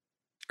you?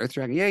 Earth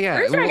dragon. Yeah.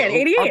 Earth dragon.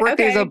 88.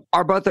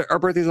 Our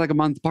birthday's like a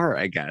month apart,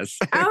 I guess.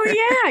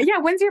 Oh yeah.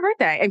 When's your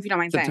birthday? If you don't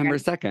mind saying. September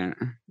 2nd.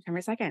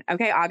 September 2nd.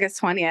 Okay,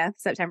 August 20th,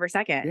 September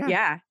 2nd.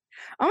 Yeah.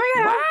 Oh my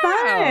God, wow.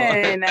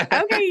 How fun.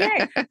 Okay,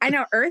 yay. I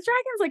know Earth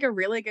dragon's like a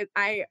really good.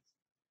 I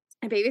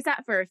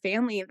babysat for a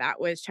family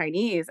that was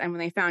Chinese, and when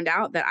they found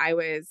out that I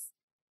was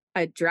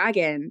a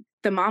dragon,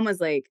 the mom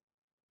was like,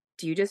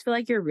 do you just feel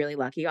like you're really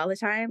lucky all the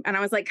time? And I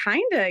was like,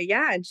 kinda,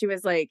 yeah. And she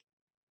was like,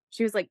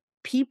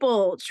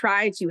 people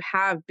try to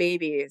have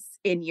babies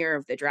in Year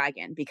of the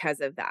Dragon because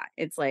of that.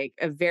 It's like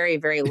a very,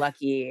 very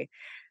lucky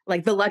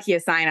like the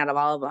luckiest sign out of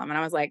all of them. And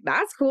I was like,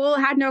 that's cool.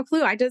 I had no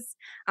clue.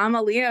 I'm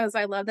a Leo. So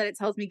I love that it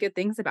tells me good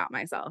things about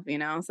myself, you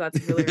know? So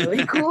that's really,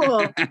 really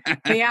cool.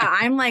 But yeah,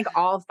 I'm like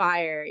all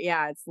fire.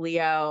 Yeah, it's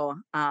Leo.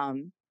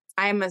 I'm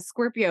a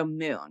Scorpio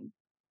moon,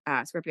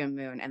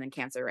 and then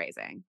Cancer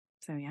rising.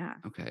 So yeah.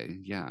 Okay.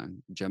 Yeah.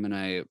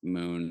 Gemini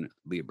moon,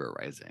 Libra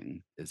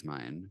rising is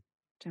mine.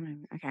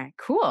 Gemini. Okay.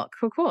 Cool.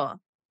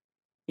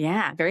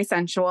 Yeah. Very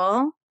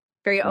sensual,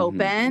 very Mm-hmm.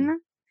 open.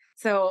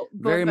 So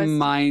both Very of us.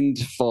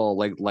 mindful,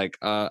 like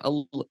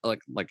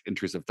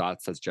intrusive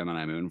thoughts. That's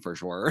Gemini moon for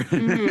sure.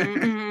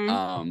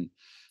 Yeah,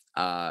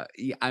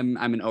 I'm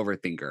an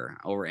overthinker,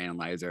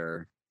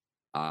 overanalyzer,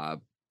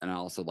 and I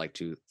also like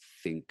to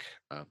think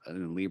of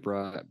in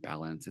Libra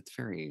balance. It's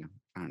very,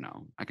 I don't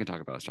know. I can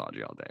talk about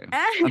astrology all day.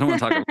 I don't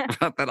want to talk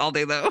about that all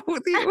day though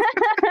with you.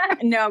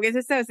 No, because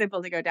it's so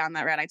simple to go down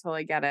that route. I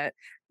totally get it.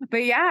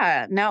 But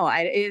yeah, no,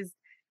 it is.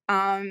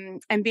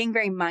 And being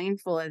very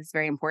mindful is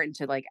very important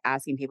to like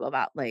asking people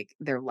about like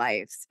their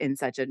lives in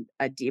such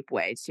a deep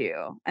way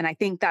too. And I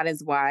think that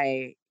is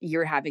why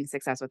you're having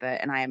success with it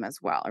and I am as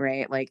well,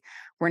 right? Like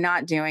we're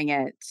not doing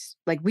it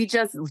like we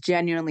just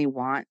genuinely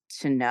want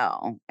to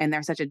know. And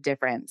there's such a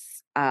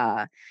difference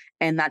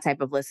in that type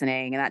of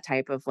listening and that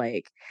type of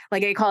like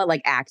I call it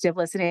like active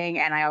listening.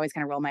 And I always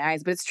kind of roll my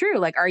eyes, but it's true.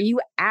 Like, are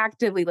you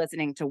actively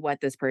listening to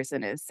what this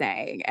person is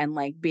saying and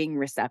like being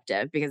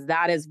receptive? Because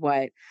that is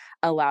what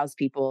allows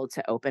people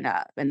to open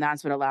up. And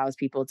that's what allows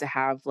people to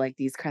have like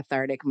these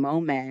cathartic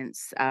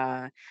moments,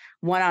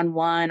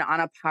 one-on-one on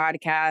a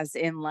podcast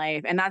in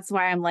life. And that's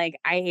why I'm like,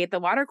 I hate the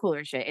water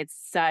cooler shit. It's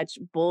such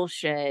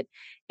bullshit.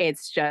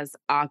 It's just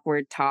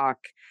awkward talk.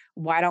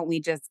 Why don't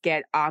we just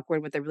get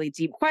awkward with a really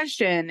deep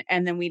question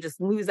and then we just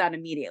lose that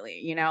immediately,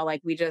 you know,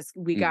 like we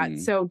got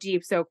so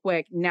deep so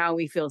quick. Now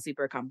we feel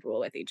super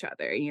comfortable with each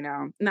other, you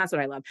know, and that's what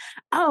I love.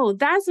 Oh,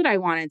 that's what I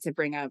wanted to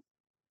bring up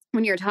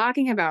when you're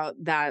talking about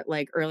that,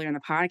 like earlier in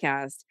the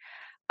podcast,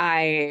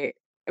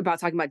 about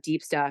talking about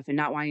deep stuff and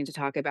not wanting to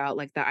talk about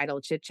like the idle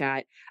chit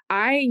chat.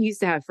 I used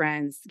to have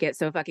friends get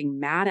so fucking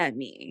mad at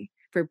me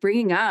for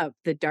bringing up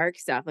the dark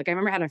stuff. Like I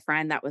remember I had a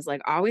friend that was like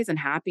always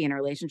unhappy in a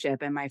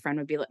relationship. And my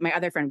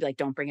other friend would be like,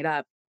 don't bring it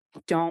up.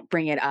 Don't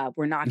bring it up.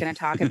 We're not going to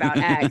talk about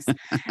X.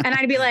 And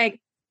I'd be like,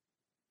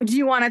 do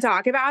you want to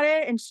talk about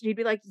it? And she'd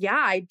be like, yeah,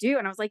 I do.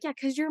 And I was like, yeah,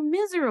 because you're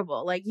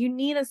miserable. Like you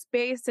need a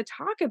space to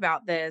talk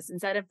about this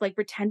instead of like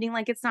pretending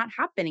like it's not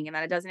happening and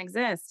that it doesn't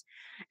exist.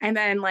 And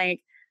then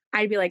like,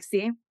 I'd be like,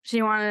 see,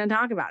 she wanted to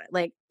talk about it.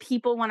 Like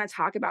people want to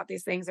talk about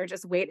these things. They're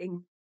just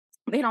waiting.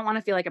 They don't want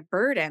to feel like a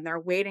burden. They're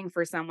waiting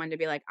for someone to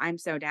be like, I'm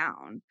so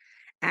down.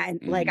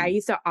 And like, I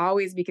used to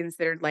always be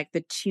considered like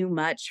the too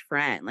much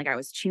friend. Like I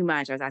was too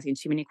much. I was asking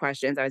too many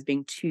questions. I was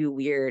being too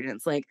weird. And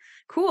it's like,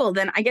 cool.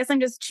 Then I guess I'm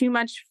just too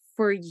much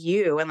for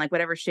you and like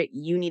whatever shit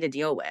you need to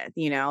deal with,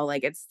 you know,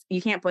 like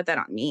you can't put that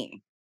on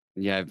me.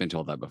 Yeah, I've been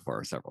told that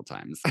before several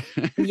times.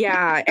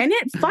 Yeah. And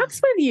it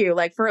fucks with you.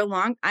 Like for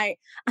I'll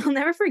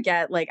never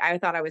forget, like I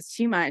thought I was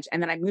too much.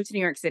 And then I moved to New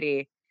York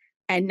City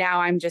and now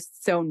I'm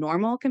just so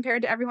normal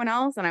compared to everyone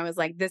else. And I was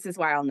like, this is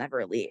why I'll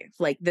never leave.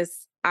 Like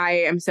I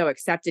am so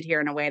accepted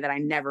here in a way that I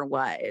never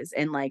was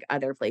in like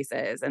other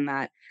places and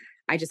that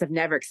I just have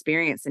never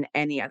experienced in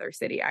any other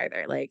city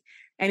either. Like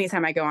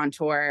anytime I go on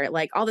tour,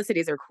 like all the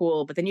cities are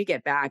cool, but then you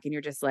get back and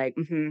you're just like,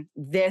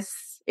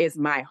 this is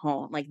my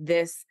home. Like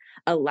this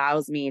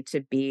allows me to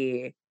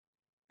be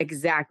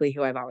exactly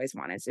who I've always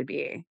wanted to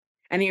be.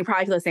 And you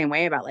probably feel the same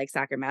way about like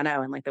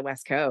Sacramento and like the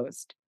West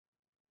Coast.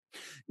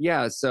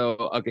 Yeah.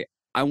 So, okay.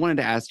 I wanted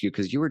to ask you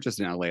because you were just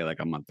in LA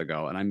like a month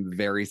ago, and I'm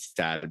very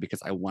sad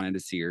because I wanted to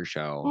see your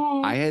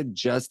show. I had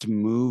just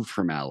moved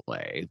from LA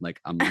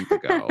like a month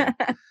ago.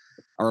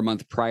 Or a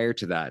month prior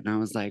to that. And I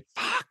was like,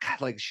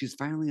 fuck, like she's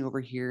finally over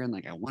here and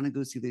like I want to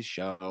go see this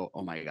show.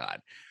 Oh my God.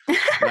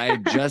 But I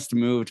had just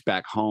moved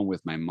back home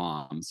with my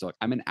mom. So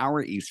I'm an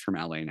hour east from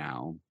LA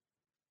now.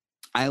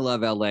 I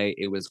love LA.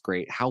 It was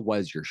great. How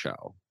was your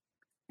show?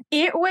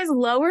 It was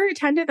lower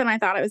attended than I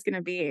thought it was going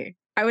to be.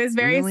 I was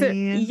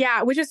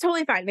yeah, which is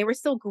totally fine. They were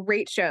still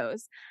great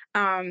shows.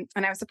 And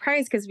I was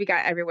surprised because we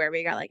got everywhere.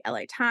 We got like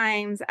LA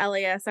Times,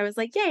 LAS. I was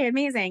like, yay,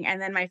 amazing.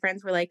 And then my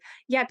friends were like,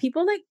 yeah,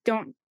 people like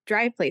don't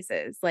drive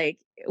places. Like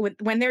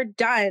when they're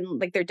done,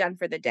 like they're done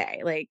for the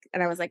day. Like,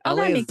 and I was like, oh,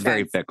 LA that is makes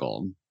very sense.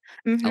 fickle.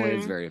 LA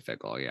is very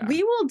fickle. Yeah.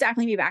 We will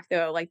definitely be back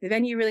though. Like the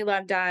venue really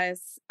loved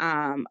us.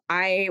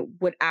 I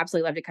would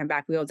absolutely love to come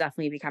back. We will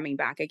definitely be coming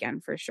back again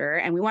for sure.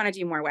 And we want to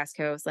do more West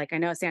Coast. Like I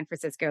know San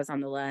Francisco's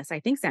on the list. I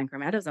think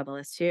Sacramento's on the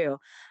list too.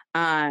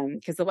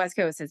 Because the West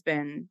Coast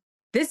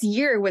this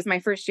year was my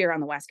first year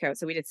on the West Coast.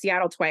 So we did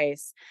Seattle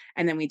twice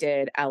and then we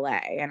did LA.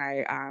 And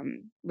I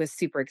was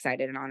super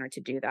excited and honored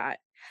to do that.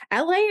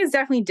 LA is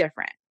definitely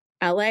different.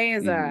 LA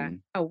is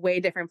a way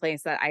different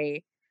place that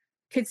I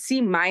could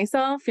see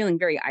myself feeling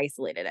very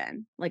isolated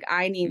in. Like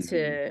I need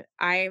to,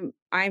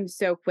 I'm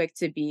so quick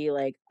to be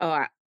like,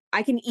 oh,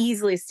 I can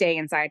easily stay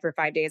inside for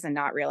 5 days and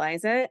not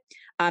realize it.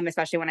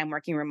 Especially when I'm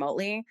working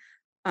remotely.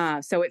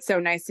 So it's so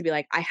nice to be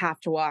like, I have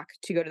to walk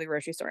to go to the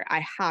grocery store.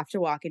 I have to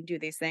walk and do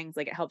these things.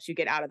 Like it helps you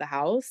get out of the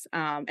house.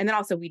 And then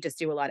also we just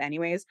do a lot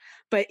anyways.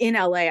 But in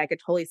LA, I could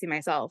totally see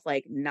myself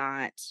like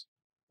not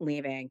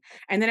leaving.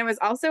 And then it was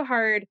also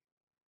hard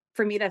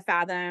for me to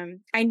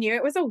fathom. I knew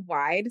it was a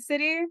wide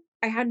city.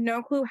 I had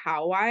no clue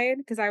how wide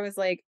because I was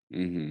like,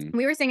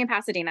 we were staying in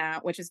Pasadena,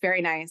 which is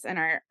very nice. And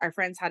our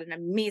friends had an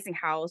amazing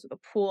house with a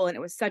pool and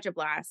it was such a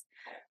blast.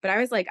 But I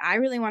was like, I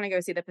really want to go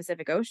see the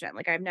Pacific Ocean.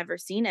 Like I've never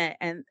seen it.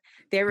 And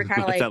they were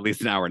kind of It's like, at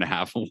least an hour and a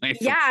half away.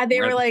 yeah,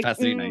 they were like,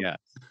 Pasadena, yeah.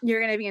 You're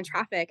going to be in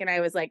traffic. And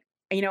I was like,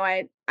 you know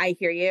what? I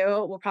hear you.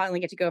 We'll probably only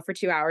get to go for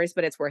 2 hours,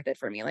 but it's worth it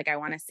for me. Like I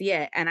want to see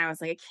it. And I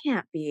was like, it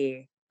can't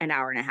be an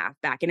hour and a half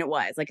back. And it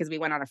was like, cause we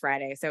went on a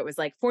Friday. So it was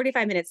like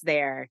 45 minutes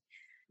there,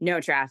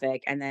 no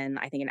traffic. And then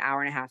I think an hour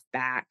and a half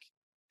back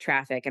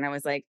traffic. And I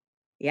was like,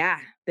 yeah,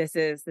 this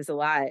is a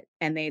lot.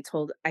 And I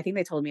think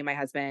they told me and my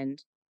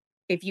husband,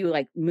 if you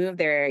like move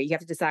there, you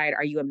have to decide,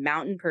 are you a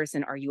mountain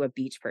person? Or are you a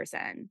beach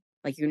person?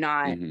 Like you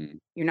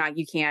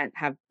can't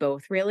have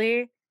both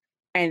really.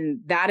 And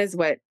that is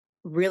what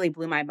really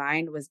blew my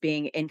mind was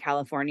being in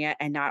California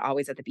and not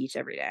always at the beach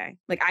every day.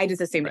 Like I just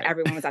assumed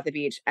everyone was at the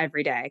beach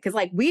every day. Cause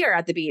like we are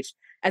at the beach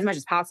as much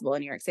as possible in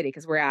New York City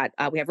because we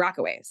have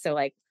Rockaways. So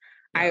like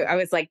I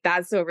was like,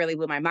 that's what really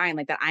blew my mind.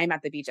 Like that I'm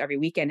at the beach every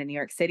weekend in New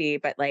York City,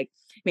 but like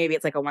maybe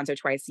it's like a once or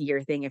twice a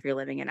year thing if you're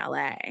living in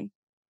LA.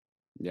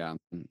 Yeah.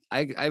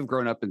 I've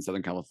grown up in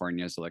Southern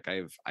California. So like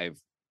I've,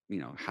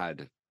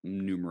 had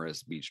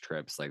numerous beach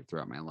trips like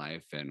throughout my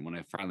life. And when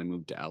I finally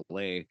moved to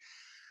LA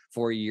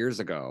 4 years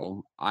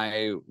ago,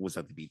 I was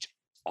at the beach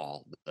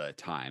all the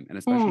time. And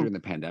especially during the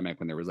pandemic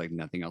when there was like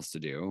nothing else to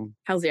do.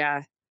 Hells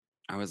yeah.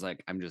 I was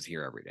like, I'm just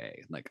here every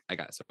day. Like I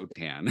got so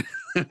tan.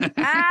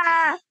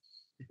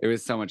 It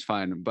was so much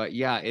fun. But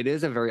yeah, it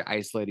is a very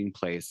isolating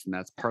place. And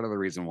that's part of the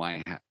reason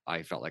why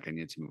I felt like I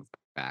needed to move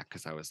back.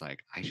 Cause I was like,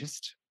 I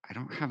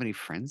don't have any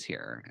friends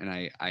here. And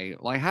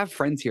I have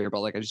friends here,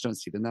 but like, I just don't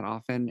see them that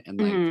often.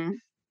 And like,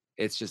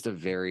 it's just a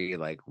very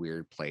like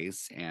weird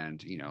place.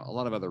 And, a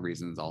lot of other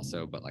reasons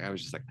also, but like, I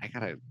was just like,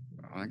 I'm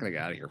not gonna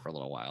get out of here for a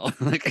little while.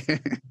 Like,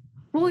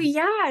 well,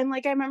 yeah. And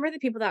like, I remember the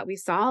people that we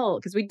saw,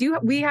 cause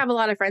we have a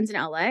lot of friends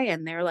in LA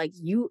and they're like,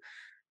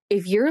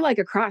 if you're like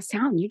across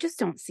town, you just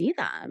don't see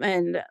them.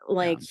 And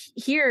like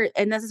here,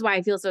 and this is why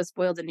I feel so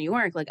spoiled in New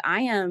York. Like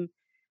I am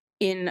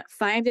in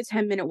 5 to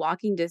 10 minute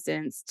walking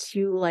distance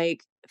to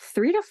like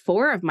 3 to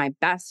 4 of my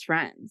best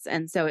friends.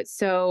 And so it's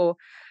so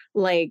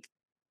like,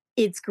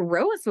 it's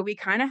gross, but we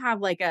kind of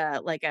have like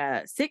a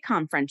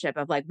sitcom friendship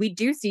of like, we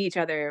do see each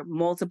other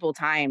multiple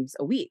times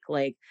a week.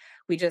 Like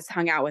we just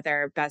hung out with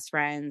our best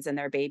friends and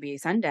their baby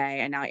Sunday.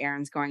 And now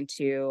Aaron's going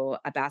to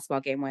a basketball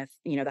game with,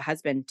 the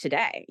husband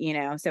today,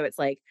 so it's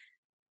like,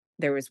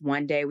 there was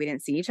one day we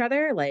didn't see each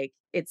other. Like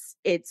I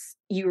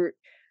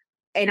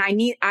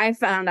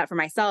found out for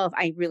myself,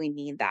 I really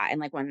need that. And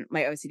like when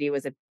my OCD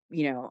was a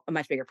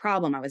much bigger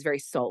problem, I was very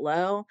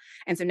solo.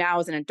 And so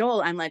now as an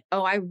adult, I'm like,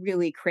 oh, I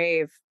really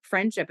crave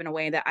friendship in a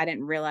way that I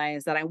didn't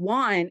realize that I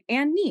want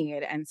and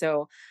need. And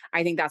so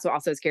I think that's what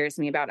also scares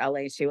me about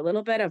LA too, a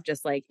little bit of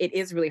just like, it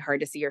is really hard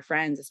to see your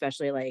friends,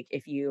 especially like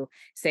if you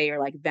say you're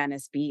like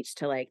Venice Beach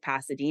to like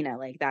Pasadena,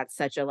 like that's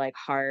such a like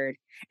hard.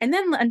 And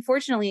then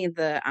unfortunately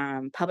the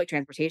public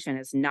transportation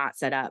is not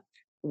set up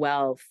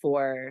well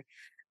for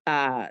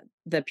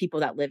the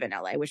people that live in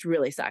LA, which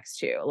really sucks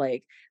too.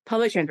 Like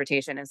public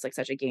transportation is like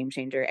such a game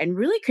changer and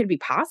really could be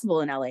possible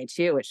in LA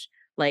too, which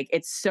like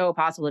it's so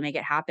possible to make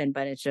it happen,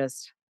 but it's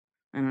just,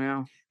 I don't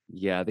know.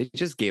 Yeah, they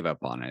just gave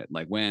up on it.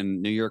 Like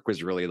when New York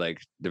was really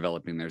like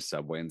developing their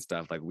subway and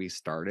stuff, like we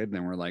started and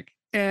then we're like,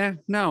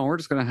 no, we're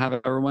just going to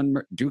have everyone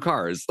do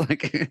cars.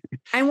 Like,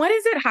 and what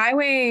is it?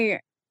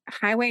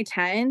 Highway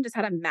 10 just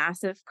had a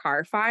massive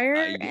car fire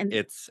and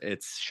it's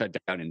shut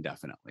down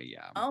indefinitely.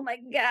 Yeah. Oh my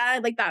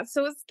God. Like that's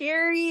so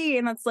scary.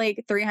 And that's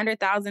like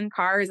 300,000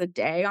 cars a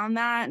day on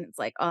that. And it's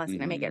like, oh, it's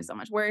going to make it so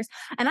much worse.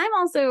 And I'm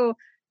also,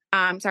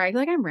 sorry, I feel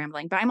like I'm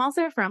rambling, but I'm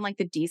also from like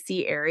the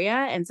DC area.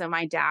 And so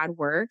my dad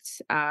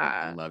worked,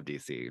 I love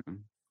DC,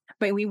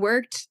 but we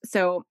worked.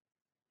 So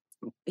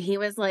he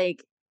was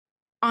like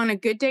on a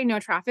good day, no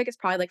traffic. It's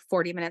probably like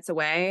 40 minutes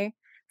away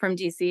from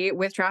DC.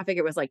 With traffic,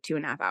 it was like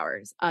 2.5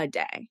 hours a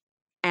day.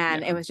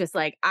 And it was just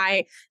like,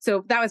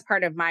 so that was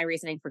part of my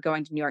reasoning for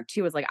going to New York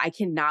too, was like, I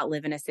cannot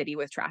live in a city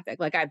with traffic.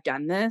 Like I've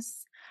done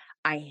this.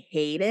 I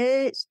hate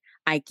it.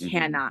 I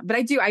cannot, but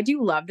I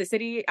do love the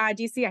city,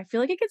 DC. I feel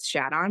like it gets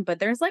shat on, but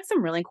there's like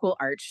some really cool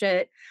art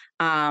shit.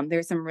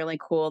 There's some really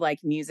cool like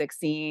music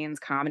scenes,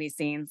 comedy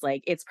scenes.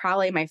 Like it's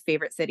probably my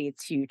favorite city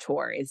to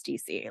tour is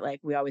DC. Like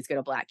we always go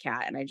to Black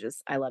Cat and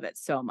I love it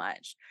so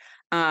much.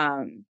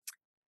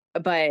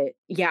 But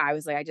yeah, I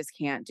was like, I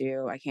can't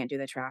do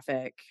the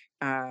traffic.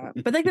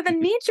 But like the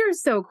nature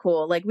is so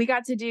cool. Like we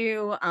got to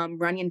do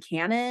Runyon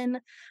Canyon.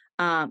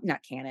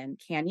 Not Canyon.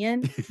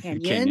 Canyon.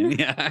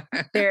 Yeah.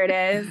 There it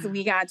is.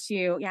 We got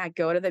to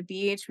go to the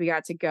beach. We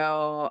got to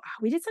go.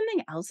 We did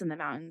something else in the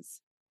mountains.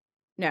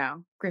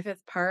 No,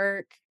 Griffith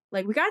Park.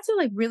 Like we got to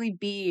like really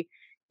be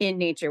in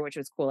nature, which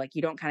was cool. Like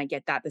you don't kind of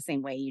get that the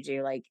same way you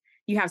do like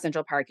you have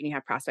Central Park and you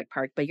have Prospect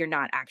Park, but you're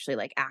not actually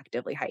like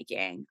actively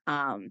hiking.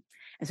 And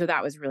so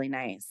that was really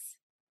nice.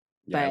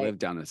 Yeah, I But live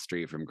down the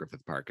street from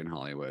Griffith Park in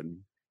Hollywood.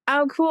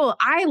 oh, cool.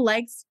 I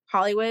liked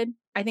Hollywood.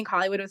 I think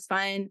Hollywood was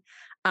fun.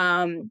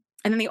 And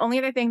then the only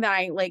other thing that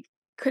I like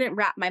couldn't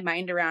wrap my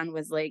mind around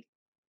was like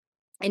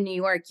in New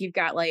York, you've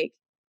got like,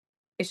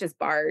 it's just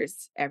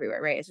bars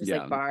everywhere, right? It's just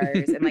like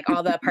bars and like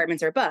all the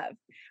apartments are above,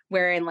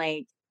 where in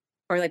like,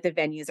 or like the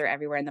venues are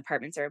everywhere and the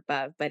apartments are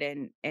above. But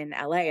in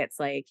LA, it's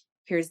like,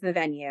 here's the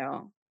venue,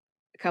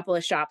 a couple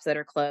of shops that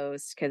are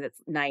closed because it's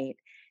night,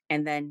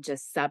 and then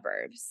just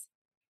suburbs.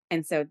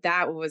 And so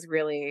that was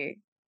really,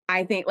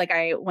 I think like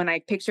when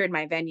I pictured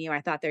my venue,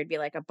 I thought there'd be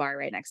like a bar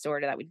right next door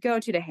to that we'd go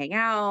to hang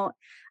out.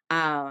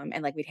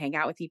 And like we'd hang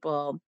out with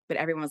people, but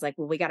everyone was like,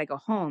 well, we got to go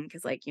home.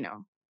 Cause like, you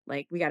know,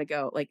 like we got to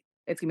go, like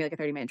it's gonna be like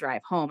a 30-minute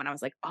drive home. And I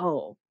was like,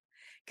 oh,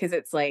 cause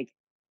it's like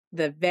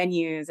the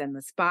venues and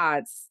the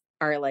spots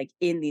are like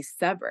in these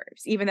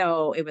suburbs, even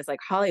though it was like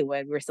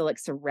Hollywood, we were still like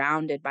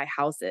surrounded by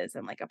houses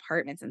and like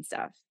apartments and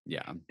stuff.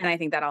 Yeah. And I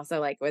think that also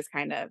like was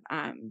kind of,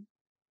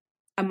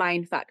 a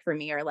mind fuck for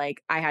me, or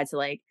like I had to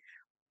like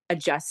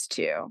adjust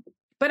to.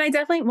 But I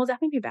will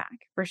definitely be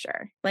back for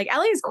sure. Like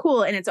LA is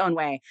cool in its own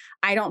way.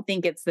 I don't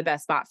think it's the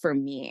best spot for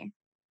me.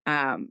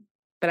 But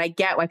I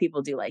get why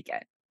people do like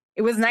it.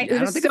 It was nice. Yeah, I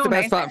don't think it's the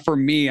best spot for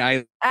me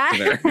either.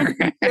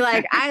 You're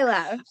like, I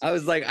left. I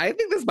was like, I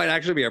think this might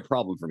actually be a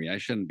problem for me. I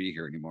shouldn't be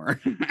here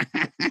anymore.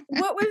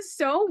 What was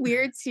so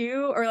weird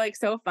too, or like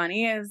so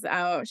funny, is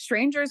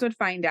strangers would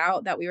find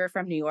out that we were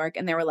from New York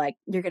and they were like,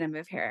 you're going to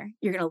move here.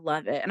 You're going to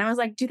love it. And I was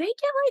like, do they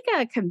get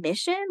like a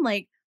commission?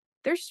 Like,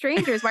 they're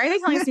strangers. Why are they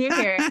telling us to move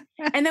here?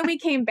 And then we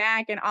came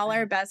back and all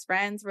our best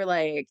friends were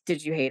like,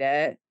 did you hate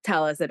it?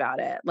 Tell us about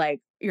it.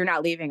 Like, you're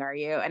not leaving, are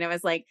you? And it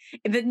was like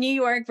the New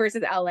York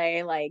versus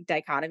LA like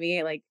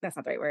dichotomy. Like, that's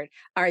not the right word.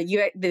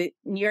 The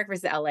New York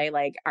versus LA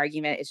like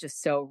argument is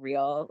just so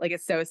real. Like,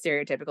 it's so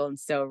stereotypical and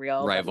so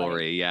real.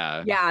 Rivalry, like,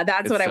 yeah. Yeah,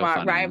 that's it's what I so want.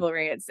 Funny.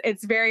 Rivalry.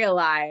 It's very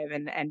alive,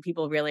 and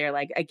people really are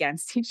like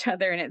against each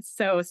other, and it's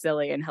so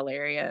silly and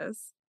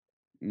hilarious.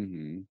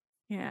 Mm-hmm.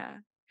 Yeah.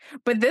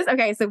 But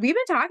so we've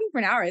been talking for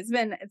an hour.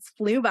 It's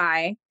flew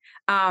by.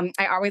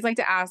 I always like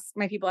to ask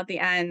my people at the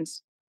end,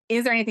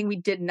 is there anything we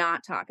did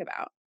not talk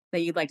about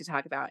that you'd like to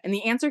talk about? And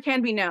the answer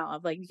can be no.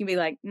 Of like, you can be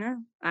like, no,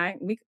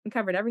 we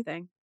covered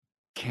everything.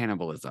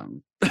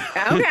 Cannibalism.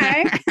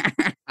 Okay.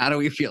 How do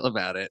we feel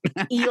about it?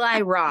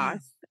 Eli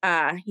Roth.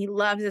 He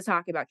loves to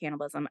talk about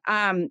cannibalism.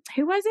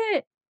 Who was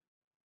it?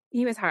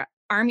 He was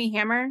Army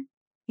Hammer.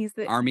 He's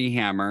the Army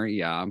Hammer.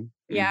 Yeah.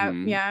 Yeah.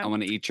 Mm-hmm. Yeah. I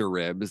want to eat your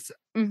ribs.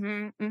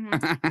 Mm-hmm,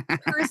 mm-hmm.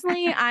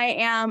 Personally, I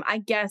am, I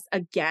guess,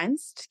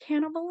 against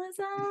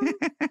cannibalism.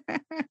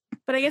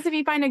 But I guess if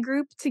you find a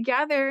group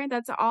together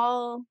that's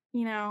all,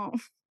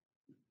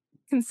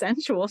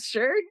 consensual,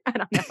 sure. I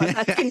don't know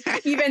if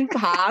that's even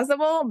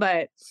possible,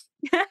 but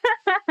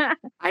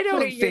I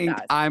don't think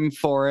thoughts? I'm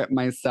for it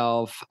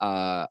myself.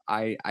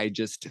 I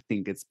just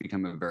think it's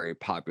become a very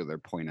popular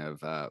point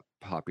of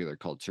popular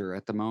culture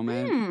at the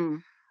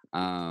moment.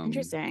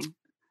 Interesting.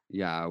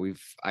 Yeah,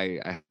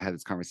 I had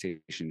this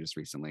conversation just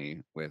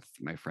recently with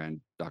my friend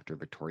Dr.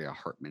 Victoria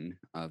Hartman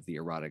of the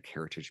Erotic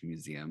Heritage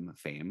Museum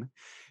fame.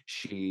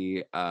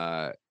 She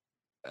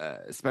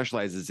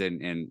specializes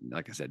in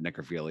like I said,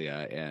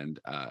 necrophilia, and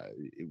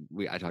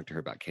I talked to her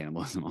about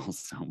cannibalism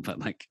also, but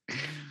like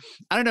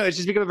I don't know, it's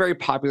just become a very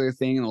popular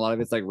thing, and a lot of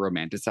it's like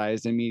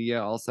romanticized in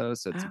media also,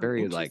 so it's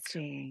very like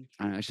I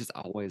don't know, it's just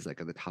always like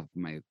at the top of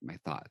my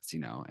thoughts,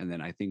 and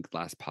then I think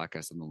last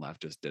podcast on the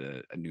left just did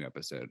a new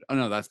episode. Oh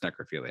no, that's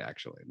necrophilia,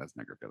 actually. That's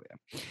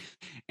necrophilia.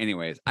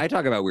 Anyways, I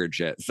talk about weird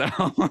shit, so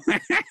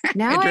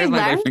now it drives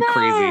my boyfriend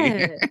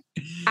crazy.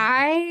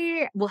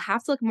 I will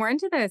have to look more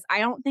into this. I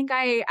don't think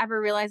I ever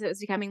realized it was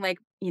becoming like,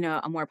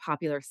 a more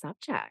popular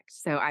subject.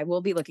 So I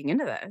will be looking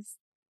into this.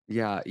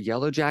 Yeah,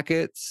 Yellow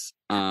Jackets.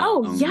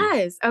 Oh,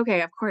 yes.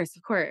 Okay, of course.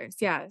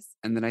 Yes.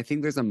 And then I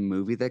think there's a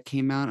movie that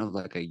came out of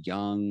like a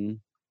young,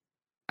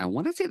 I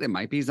want to say they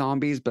might be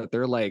zombies, but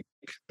they're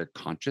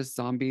conscious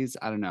zombies.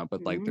 I don't know,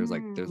 but like there's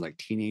like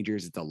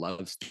teenagers. It's a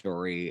love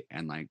story,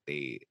 and like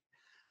I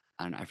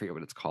don't know, I forget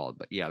what it's called,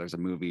 but yeah, there's a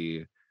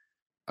movie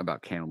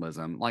about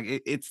cannibalism. Like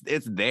it's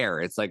there.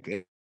 It's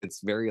like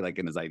it's very like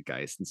in the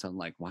zeitgeist, and so I'm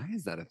like, why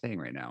is that a thing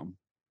right now?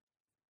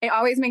 It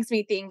always makes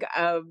me think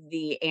of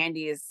the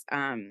Andes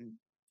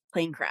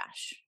plane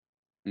crash.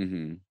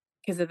 Mm-hmm.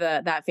 Because of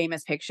that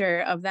famous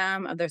picture of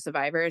their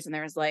survivors, and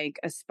there's like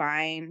a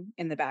spine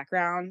in the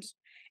background,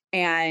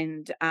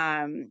 and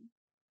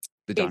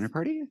the Donner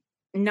Party?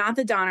 Not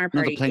the Donner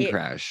Party. No, the plane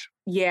crash.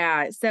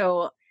 Yeah.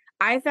 So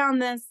I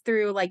found this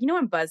through like,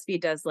 when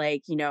BuzzFeed does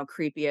like,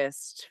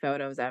 creepiest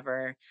photos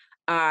ever.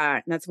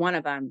 That's one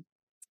of them.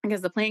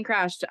 Because the plane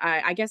crashed,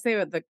 I guess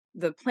the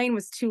plane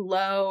was too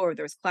low, or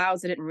there was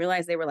clouds. They didn't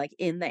realize they were like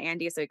in the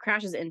Andes. So it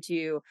crashes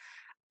into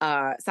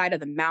side of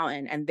the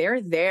mountain, and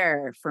they're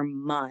there for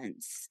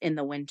months in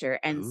the winter.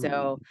 And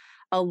so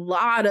a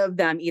lot of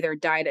them either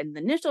died in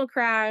the initial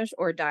crash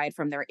or died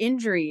from their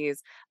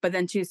injuries. But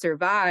then to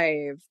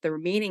survive, the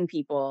remaining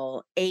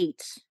people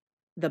ate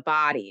the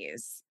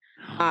bodies.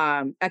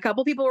 A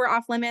couple people were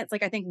off limits.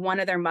 Like I think one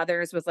of their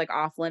mothers was like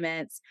off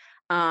limits.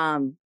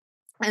 And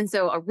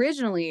so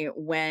originally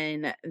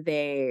when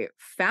they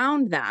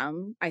found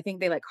them, I think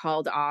they like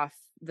called off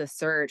the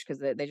search because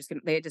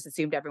they just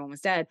assumed everyone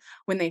was dead.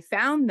 When they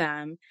found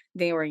them,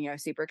 they were,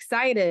 super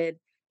excited.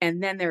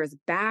 And then there was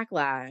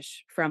backlash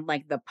from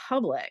like the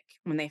public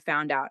when they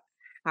found out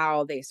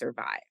how they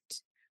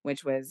survived,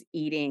 which was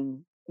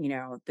eating,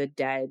 the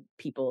dead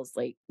people's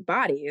like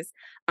bodies.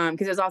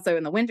 Because it was also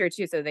in the winter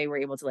too. So they were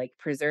able to like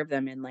preserve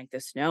them in like the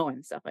snow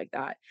and stuff like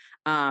that.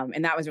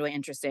 And that was really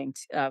interesting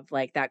of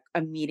like that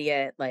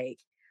immediate, like,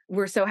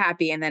 we're so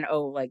happy. And then,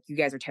 oh, like you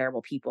guys are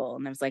terrible people.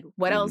 And I was like,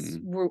 what else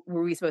were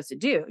we supposed to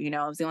do? It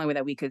was the only way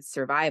that we could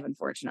survive,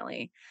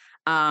 unfortunately.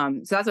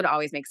 So that's what it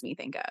always makes me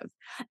think of.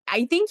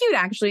 I think you'd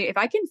actually, if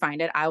I can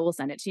find it, I will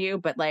send it to you.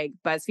 But like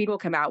BuzzFeed will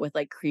come out with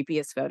like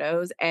creepiest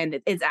photos,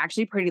 and it's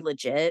actually pretty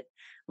legit,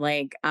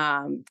 like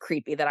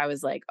creepy, that I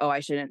was like, oh, I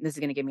shouldn't, this is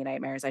gonna give me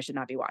nightmares. I should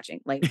not be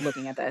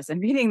looking at this and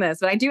reading this.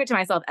 But I do it to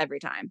myself every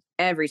time.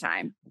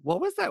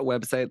 What was that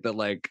website that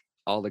like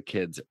all the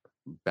kids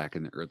back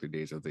in the early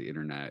days of the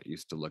internet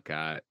used to look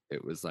at?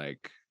 It was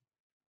like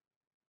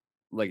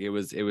it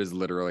was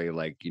literally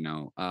like,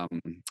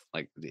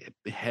 like the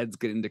heads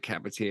getting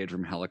decapitated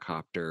from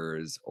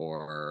helicopters,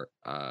 or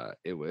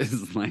it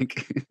was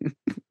like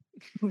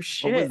oh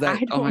shit, what was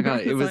that? Oh my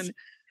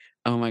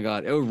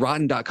god, it was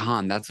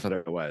rotten.com. That's what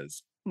it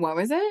was. What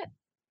was it?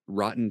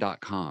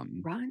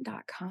 Rotten.com.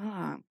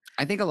 Rotten.com.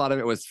 I think a lot of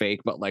it was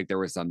fake, but like there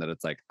was some that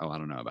it's like, oh, I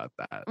don't know about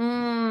that.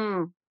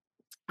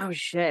 Oh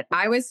shit.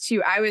 I was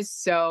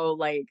so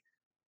like,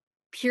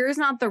 pure is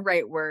not the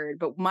right word,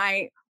 but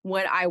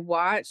what I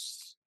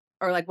watched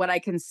or like what I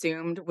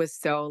consumed was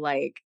so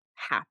like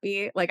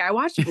happy. Like I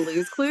watched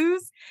Blue's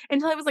Clues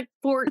until I was like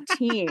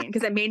 14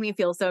 because it made me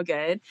feel so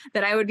good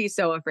that I would be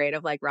so afraid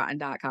of like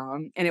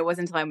rotten.com. And it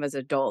wasn't until I was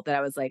an adult that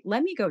I was like,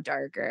 let me go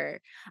darker.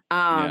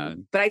 But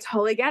I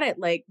totally get it.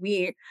 Like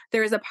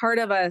there's a part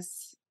of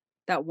us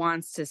that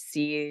wants to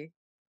see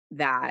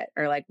that,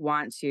 or like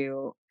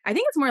I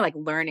think it's more like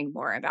learning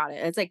more about it.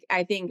 It's like,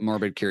 I think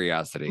morbid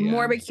curiosity.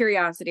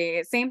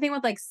 Same thing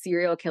with like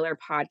serial killer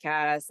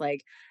podcasts,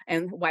 like,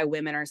 and why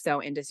women are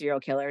so into serial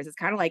killers. It's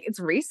kind of like, it's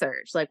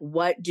research. Like,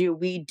 what do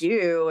we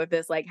do if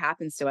this like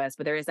happens to us?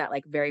 But there is that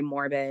like very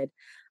morbid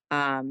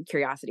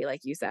curiosity,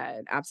 like you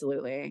said.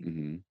 Absolutely.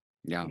 Mm-hmm.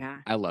 Yeah.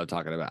 I love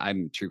talking about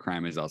it. True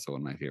crime is also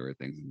one of my favorite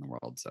things in the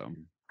world. So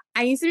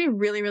I used to be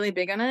really, really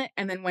big on it.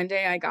 And then one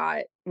day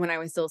when I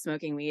was still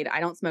smoking weed, I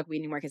don't smoke weed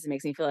anymore because it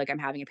makes me feel like I'm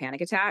having a panic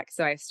attack.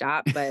 So I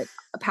stopped, but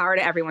power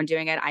to everyone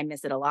doing it. I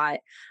miss it a lot.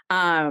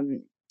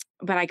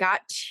 But I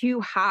got too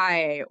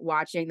high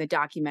watching the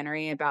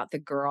documentary about the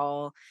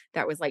girl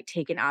that was like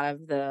taken out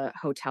of the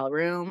hotel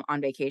room on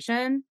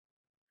vacation.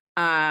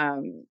 I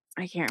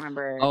can't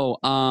remember. Oh,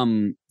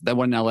 that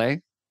one in LA?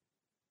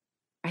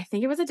 I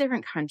think it was a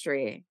different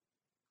country.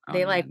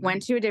 They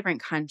went to a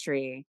different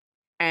country.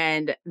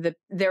 And it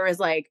was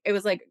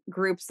like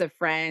groups of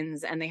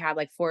friends, and they had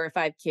like 4 or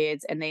 5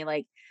 kids, and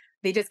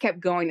they just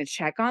kept going to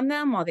check on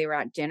them while they were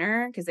at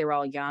dinner because they were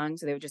all young.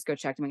 So they would just go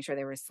check to make sure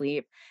they were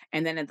asleep.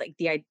 And then it's like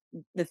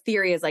the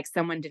theory is like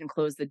someone didn't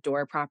close the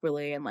door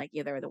properly, and like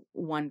either the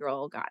one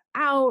girl got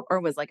out or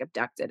was like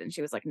abducted, and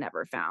she was like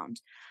never found.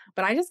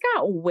 But I just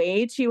got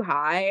way too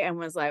high and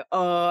was like,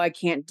 oh, I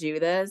can't do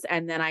this.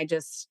 And then I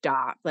just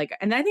stopped. And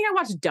then I think I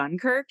watched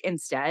Dunkirk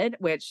instead,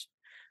 which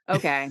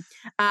okay.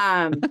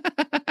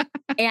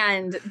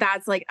 And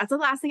that's the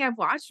last thing I've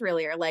watched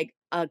really, or like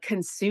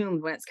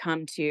consumed when it's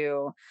come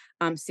to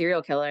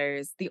serial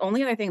killers. The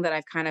only other thing that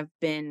I've kind of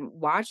been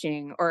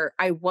watching, or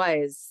I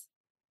was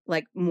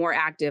like more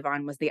active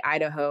on, was the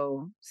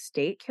Idaho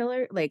State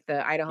Killer, like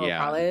the Idaho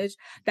College.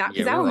 That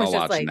one was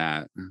just like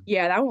that.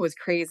 Yeah, that one was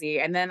crazy.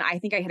 And then I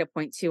think I hit a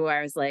point too where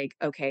I was like,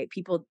 okay,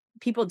 people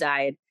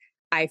died.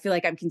 I feel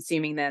like I'm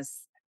consuming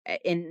this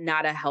in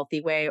not a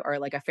healthy way or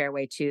like a fair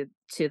way to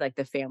like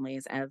the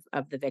families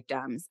of the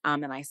victims.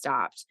 And I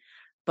stopped.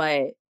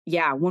 But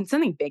yeah, when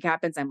something big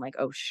happens, I'm like,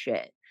 oh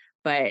shit.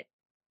 But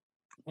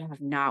I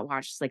have not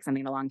watched like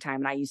something in a long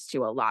time. And I used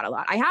to a lot.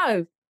 I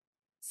have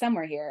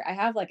somewhere here. I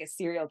have like a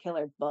serial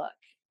killer book.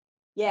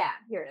 Yeah,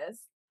 here it is.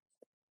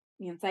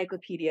 The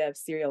Encyclopedia of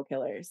Serial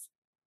Killers.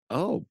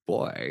 Oh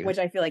boy. Which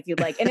I feel like you'd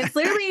like. And it's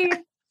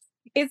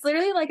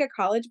literally like a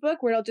college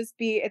book where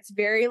it's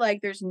very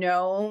like, there's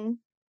no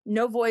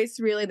voice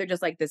really. They're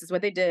just like, this is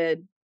what they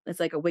did. It's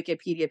like a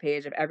Wikipedia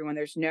page of everyone.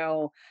 There's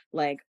no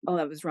like, oh,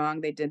 that was wrong,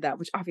 they did that,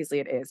 which obviously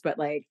it is, but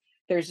like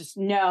there's just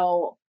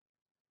no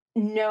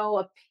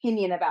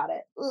opinion about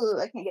it. Ooh,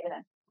 I can't get it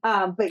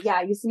in. But yeah,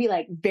 I used to be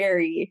like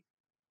very,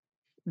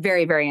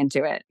 very, very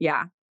into it.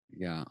 Yeah.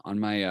 On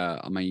my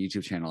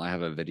YouTube channel, I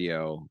have a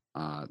video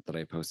that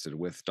I posted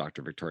with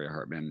Dr. Victoria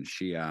Hartman.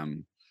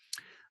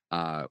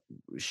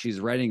 She's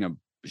writing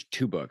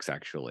 2 books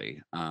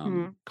actually,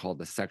 called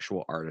The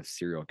Sexual Art of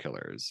Serial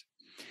Killers.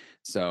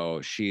 So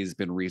she's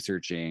been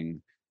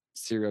researching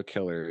serial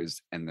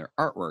killers and their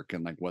artwork,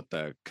 and like what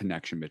the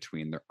connection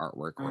between their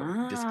artwork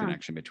or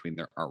disconnection between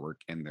their artwork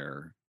and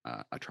their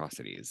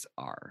atrocities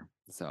are.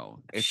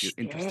 So if you're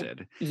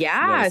interested,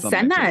 yeah, that is something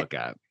send to that. look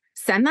at.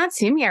 Send that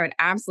to me. I would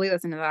absolutely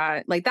listen to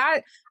that. Like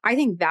that, I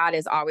think that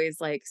is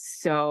always like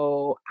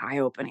so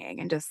eye-opening.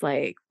 And just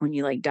like when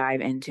you like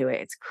dive into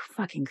it, it's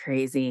fucking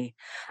crazy.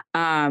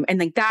 And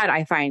like that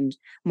I find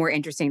more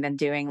interesting than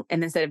doing,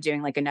 and instead of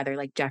doing like another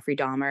like Jeffrey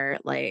Dahmer,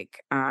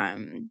 like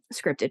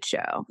scripted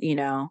show, you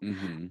know?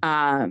 Mm-hmm.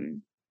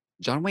 Um,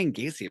 John Wayne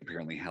Gacy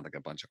apparently had like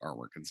a bunch of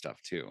artwork and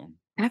stuff too.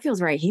 that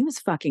feels right. He was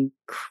fucking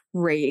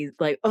crazy.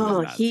 Like, He was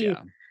oh, nuts,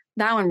 yeah.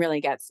 that one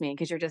really gets me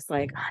because you're just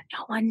like, oh,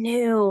 no one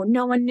knew.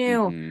 No one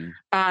knew.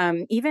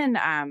 Mm-hmm. Even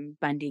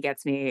Bundy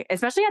gets me,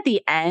 especially at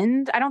the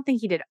end. I don't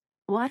think he did.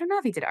 Well, I don't know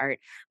if he did art,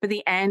 but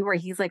the end where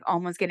he's like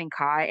almost getting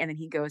caught and then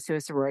he goes to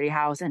a sorority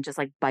house and just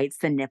like bites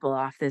the nipple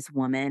off this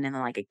woman and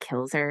then like it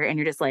kills her. And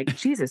you're just like,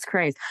 Jesus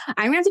Christ.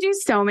 I'm going to have to do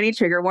so many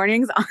trigger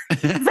warnings on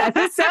this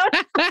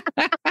episode.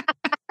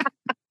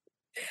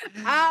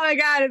 Oh my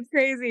God, it's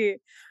crazy.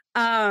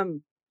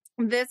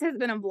 This has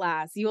been a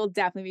blast. You will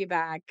definitely be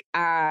back.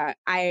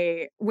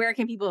 Where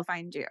can people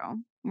find you?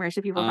 Where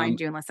should people find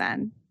you and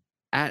listen?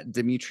 At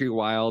Demitri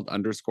Wylde _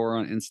 on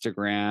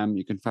Instagram.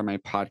 You can find my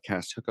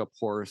podcast, Hookup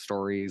Horror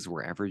Stories,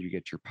 wherever you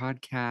get your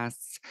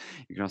podcasts.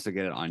 You can also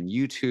get it on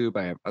YouTube.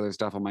 I have other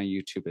stuff on my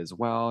YouTube as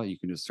well. You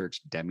can just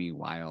search Demi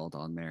Wylde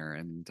on there.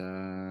 And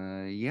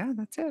yeah,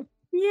 that's it.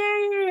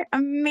 Yay!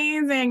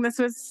 Amazing. This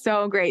was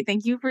so great.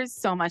 Thank you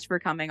so much for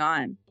coming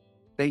on.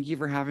 Thank you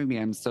for having me.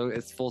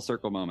 It's full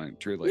circle moment,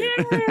 truly. Yay!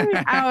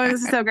 Oh,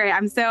 this is so great.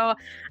 I'm so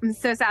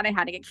sad I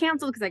had to get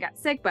canceled because I got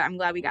sick, but I'm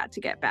glad we got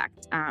to get back,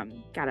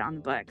 got it on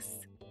the books.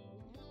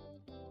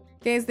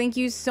 Guys, thank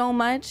you so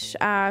much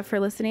for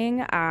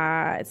listening.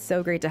 It's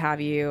so great to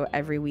have you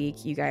every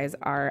week. You guys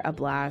are a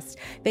blast.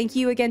 Thank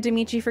you again,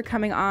 Demitri, for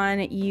coming on.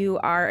 You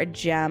are a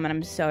gem, and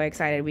I'm so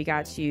excited. We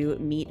got to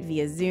meet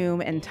via Zoom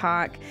and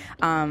talk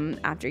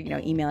after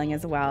emailing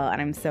as well,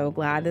 and I'm so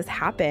glad this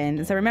happened.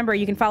 And so remember,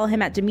 you can follow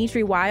him at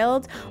Demitri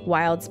Wylde,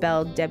 Wylde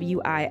spelled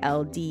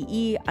WILDE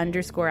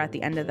 _ at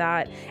the end of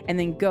that, and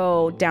then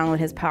go download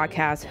his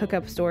podcast,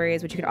 Hookup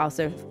Stories, which you can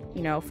also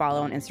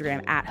follow on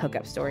Instagram at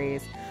Hookup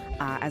Stories.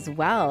 As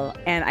well.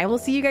 And I will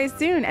see you guys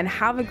soon, and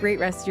have a great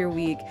rest of your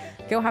week.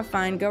 Go have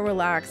fun, go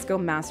relax, go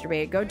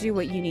masturbate, go do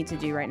what you need to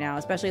do right now,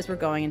 especially as we're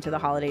going into the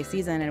holiday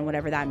season and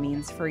whatever that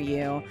means for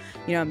you,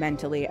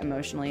 mentally,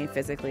 emotionally,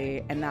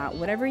 physically, and that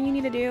whatever you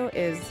need to do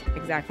is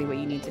exactly what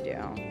you need to do.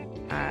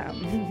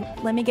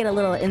 Let me get a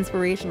little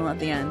inspirational at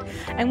the end,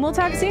 and we'll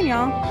talk soon,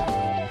 y'all.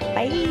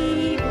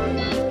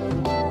 Bye.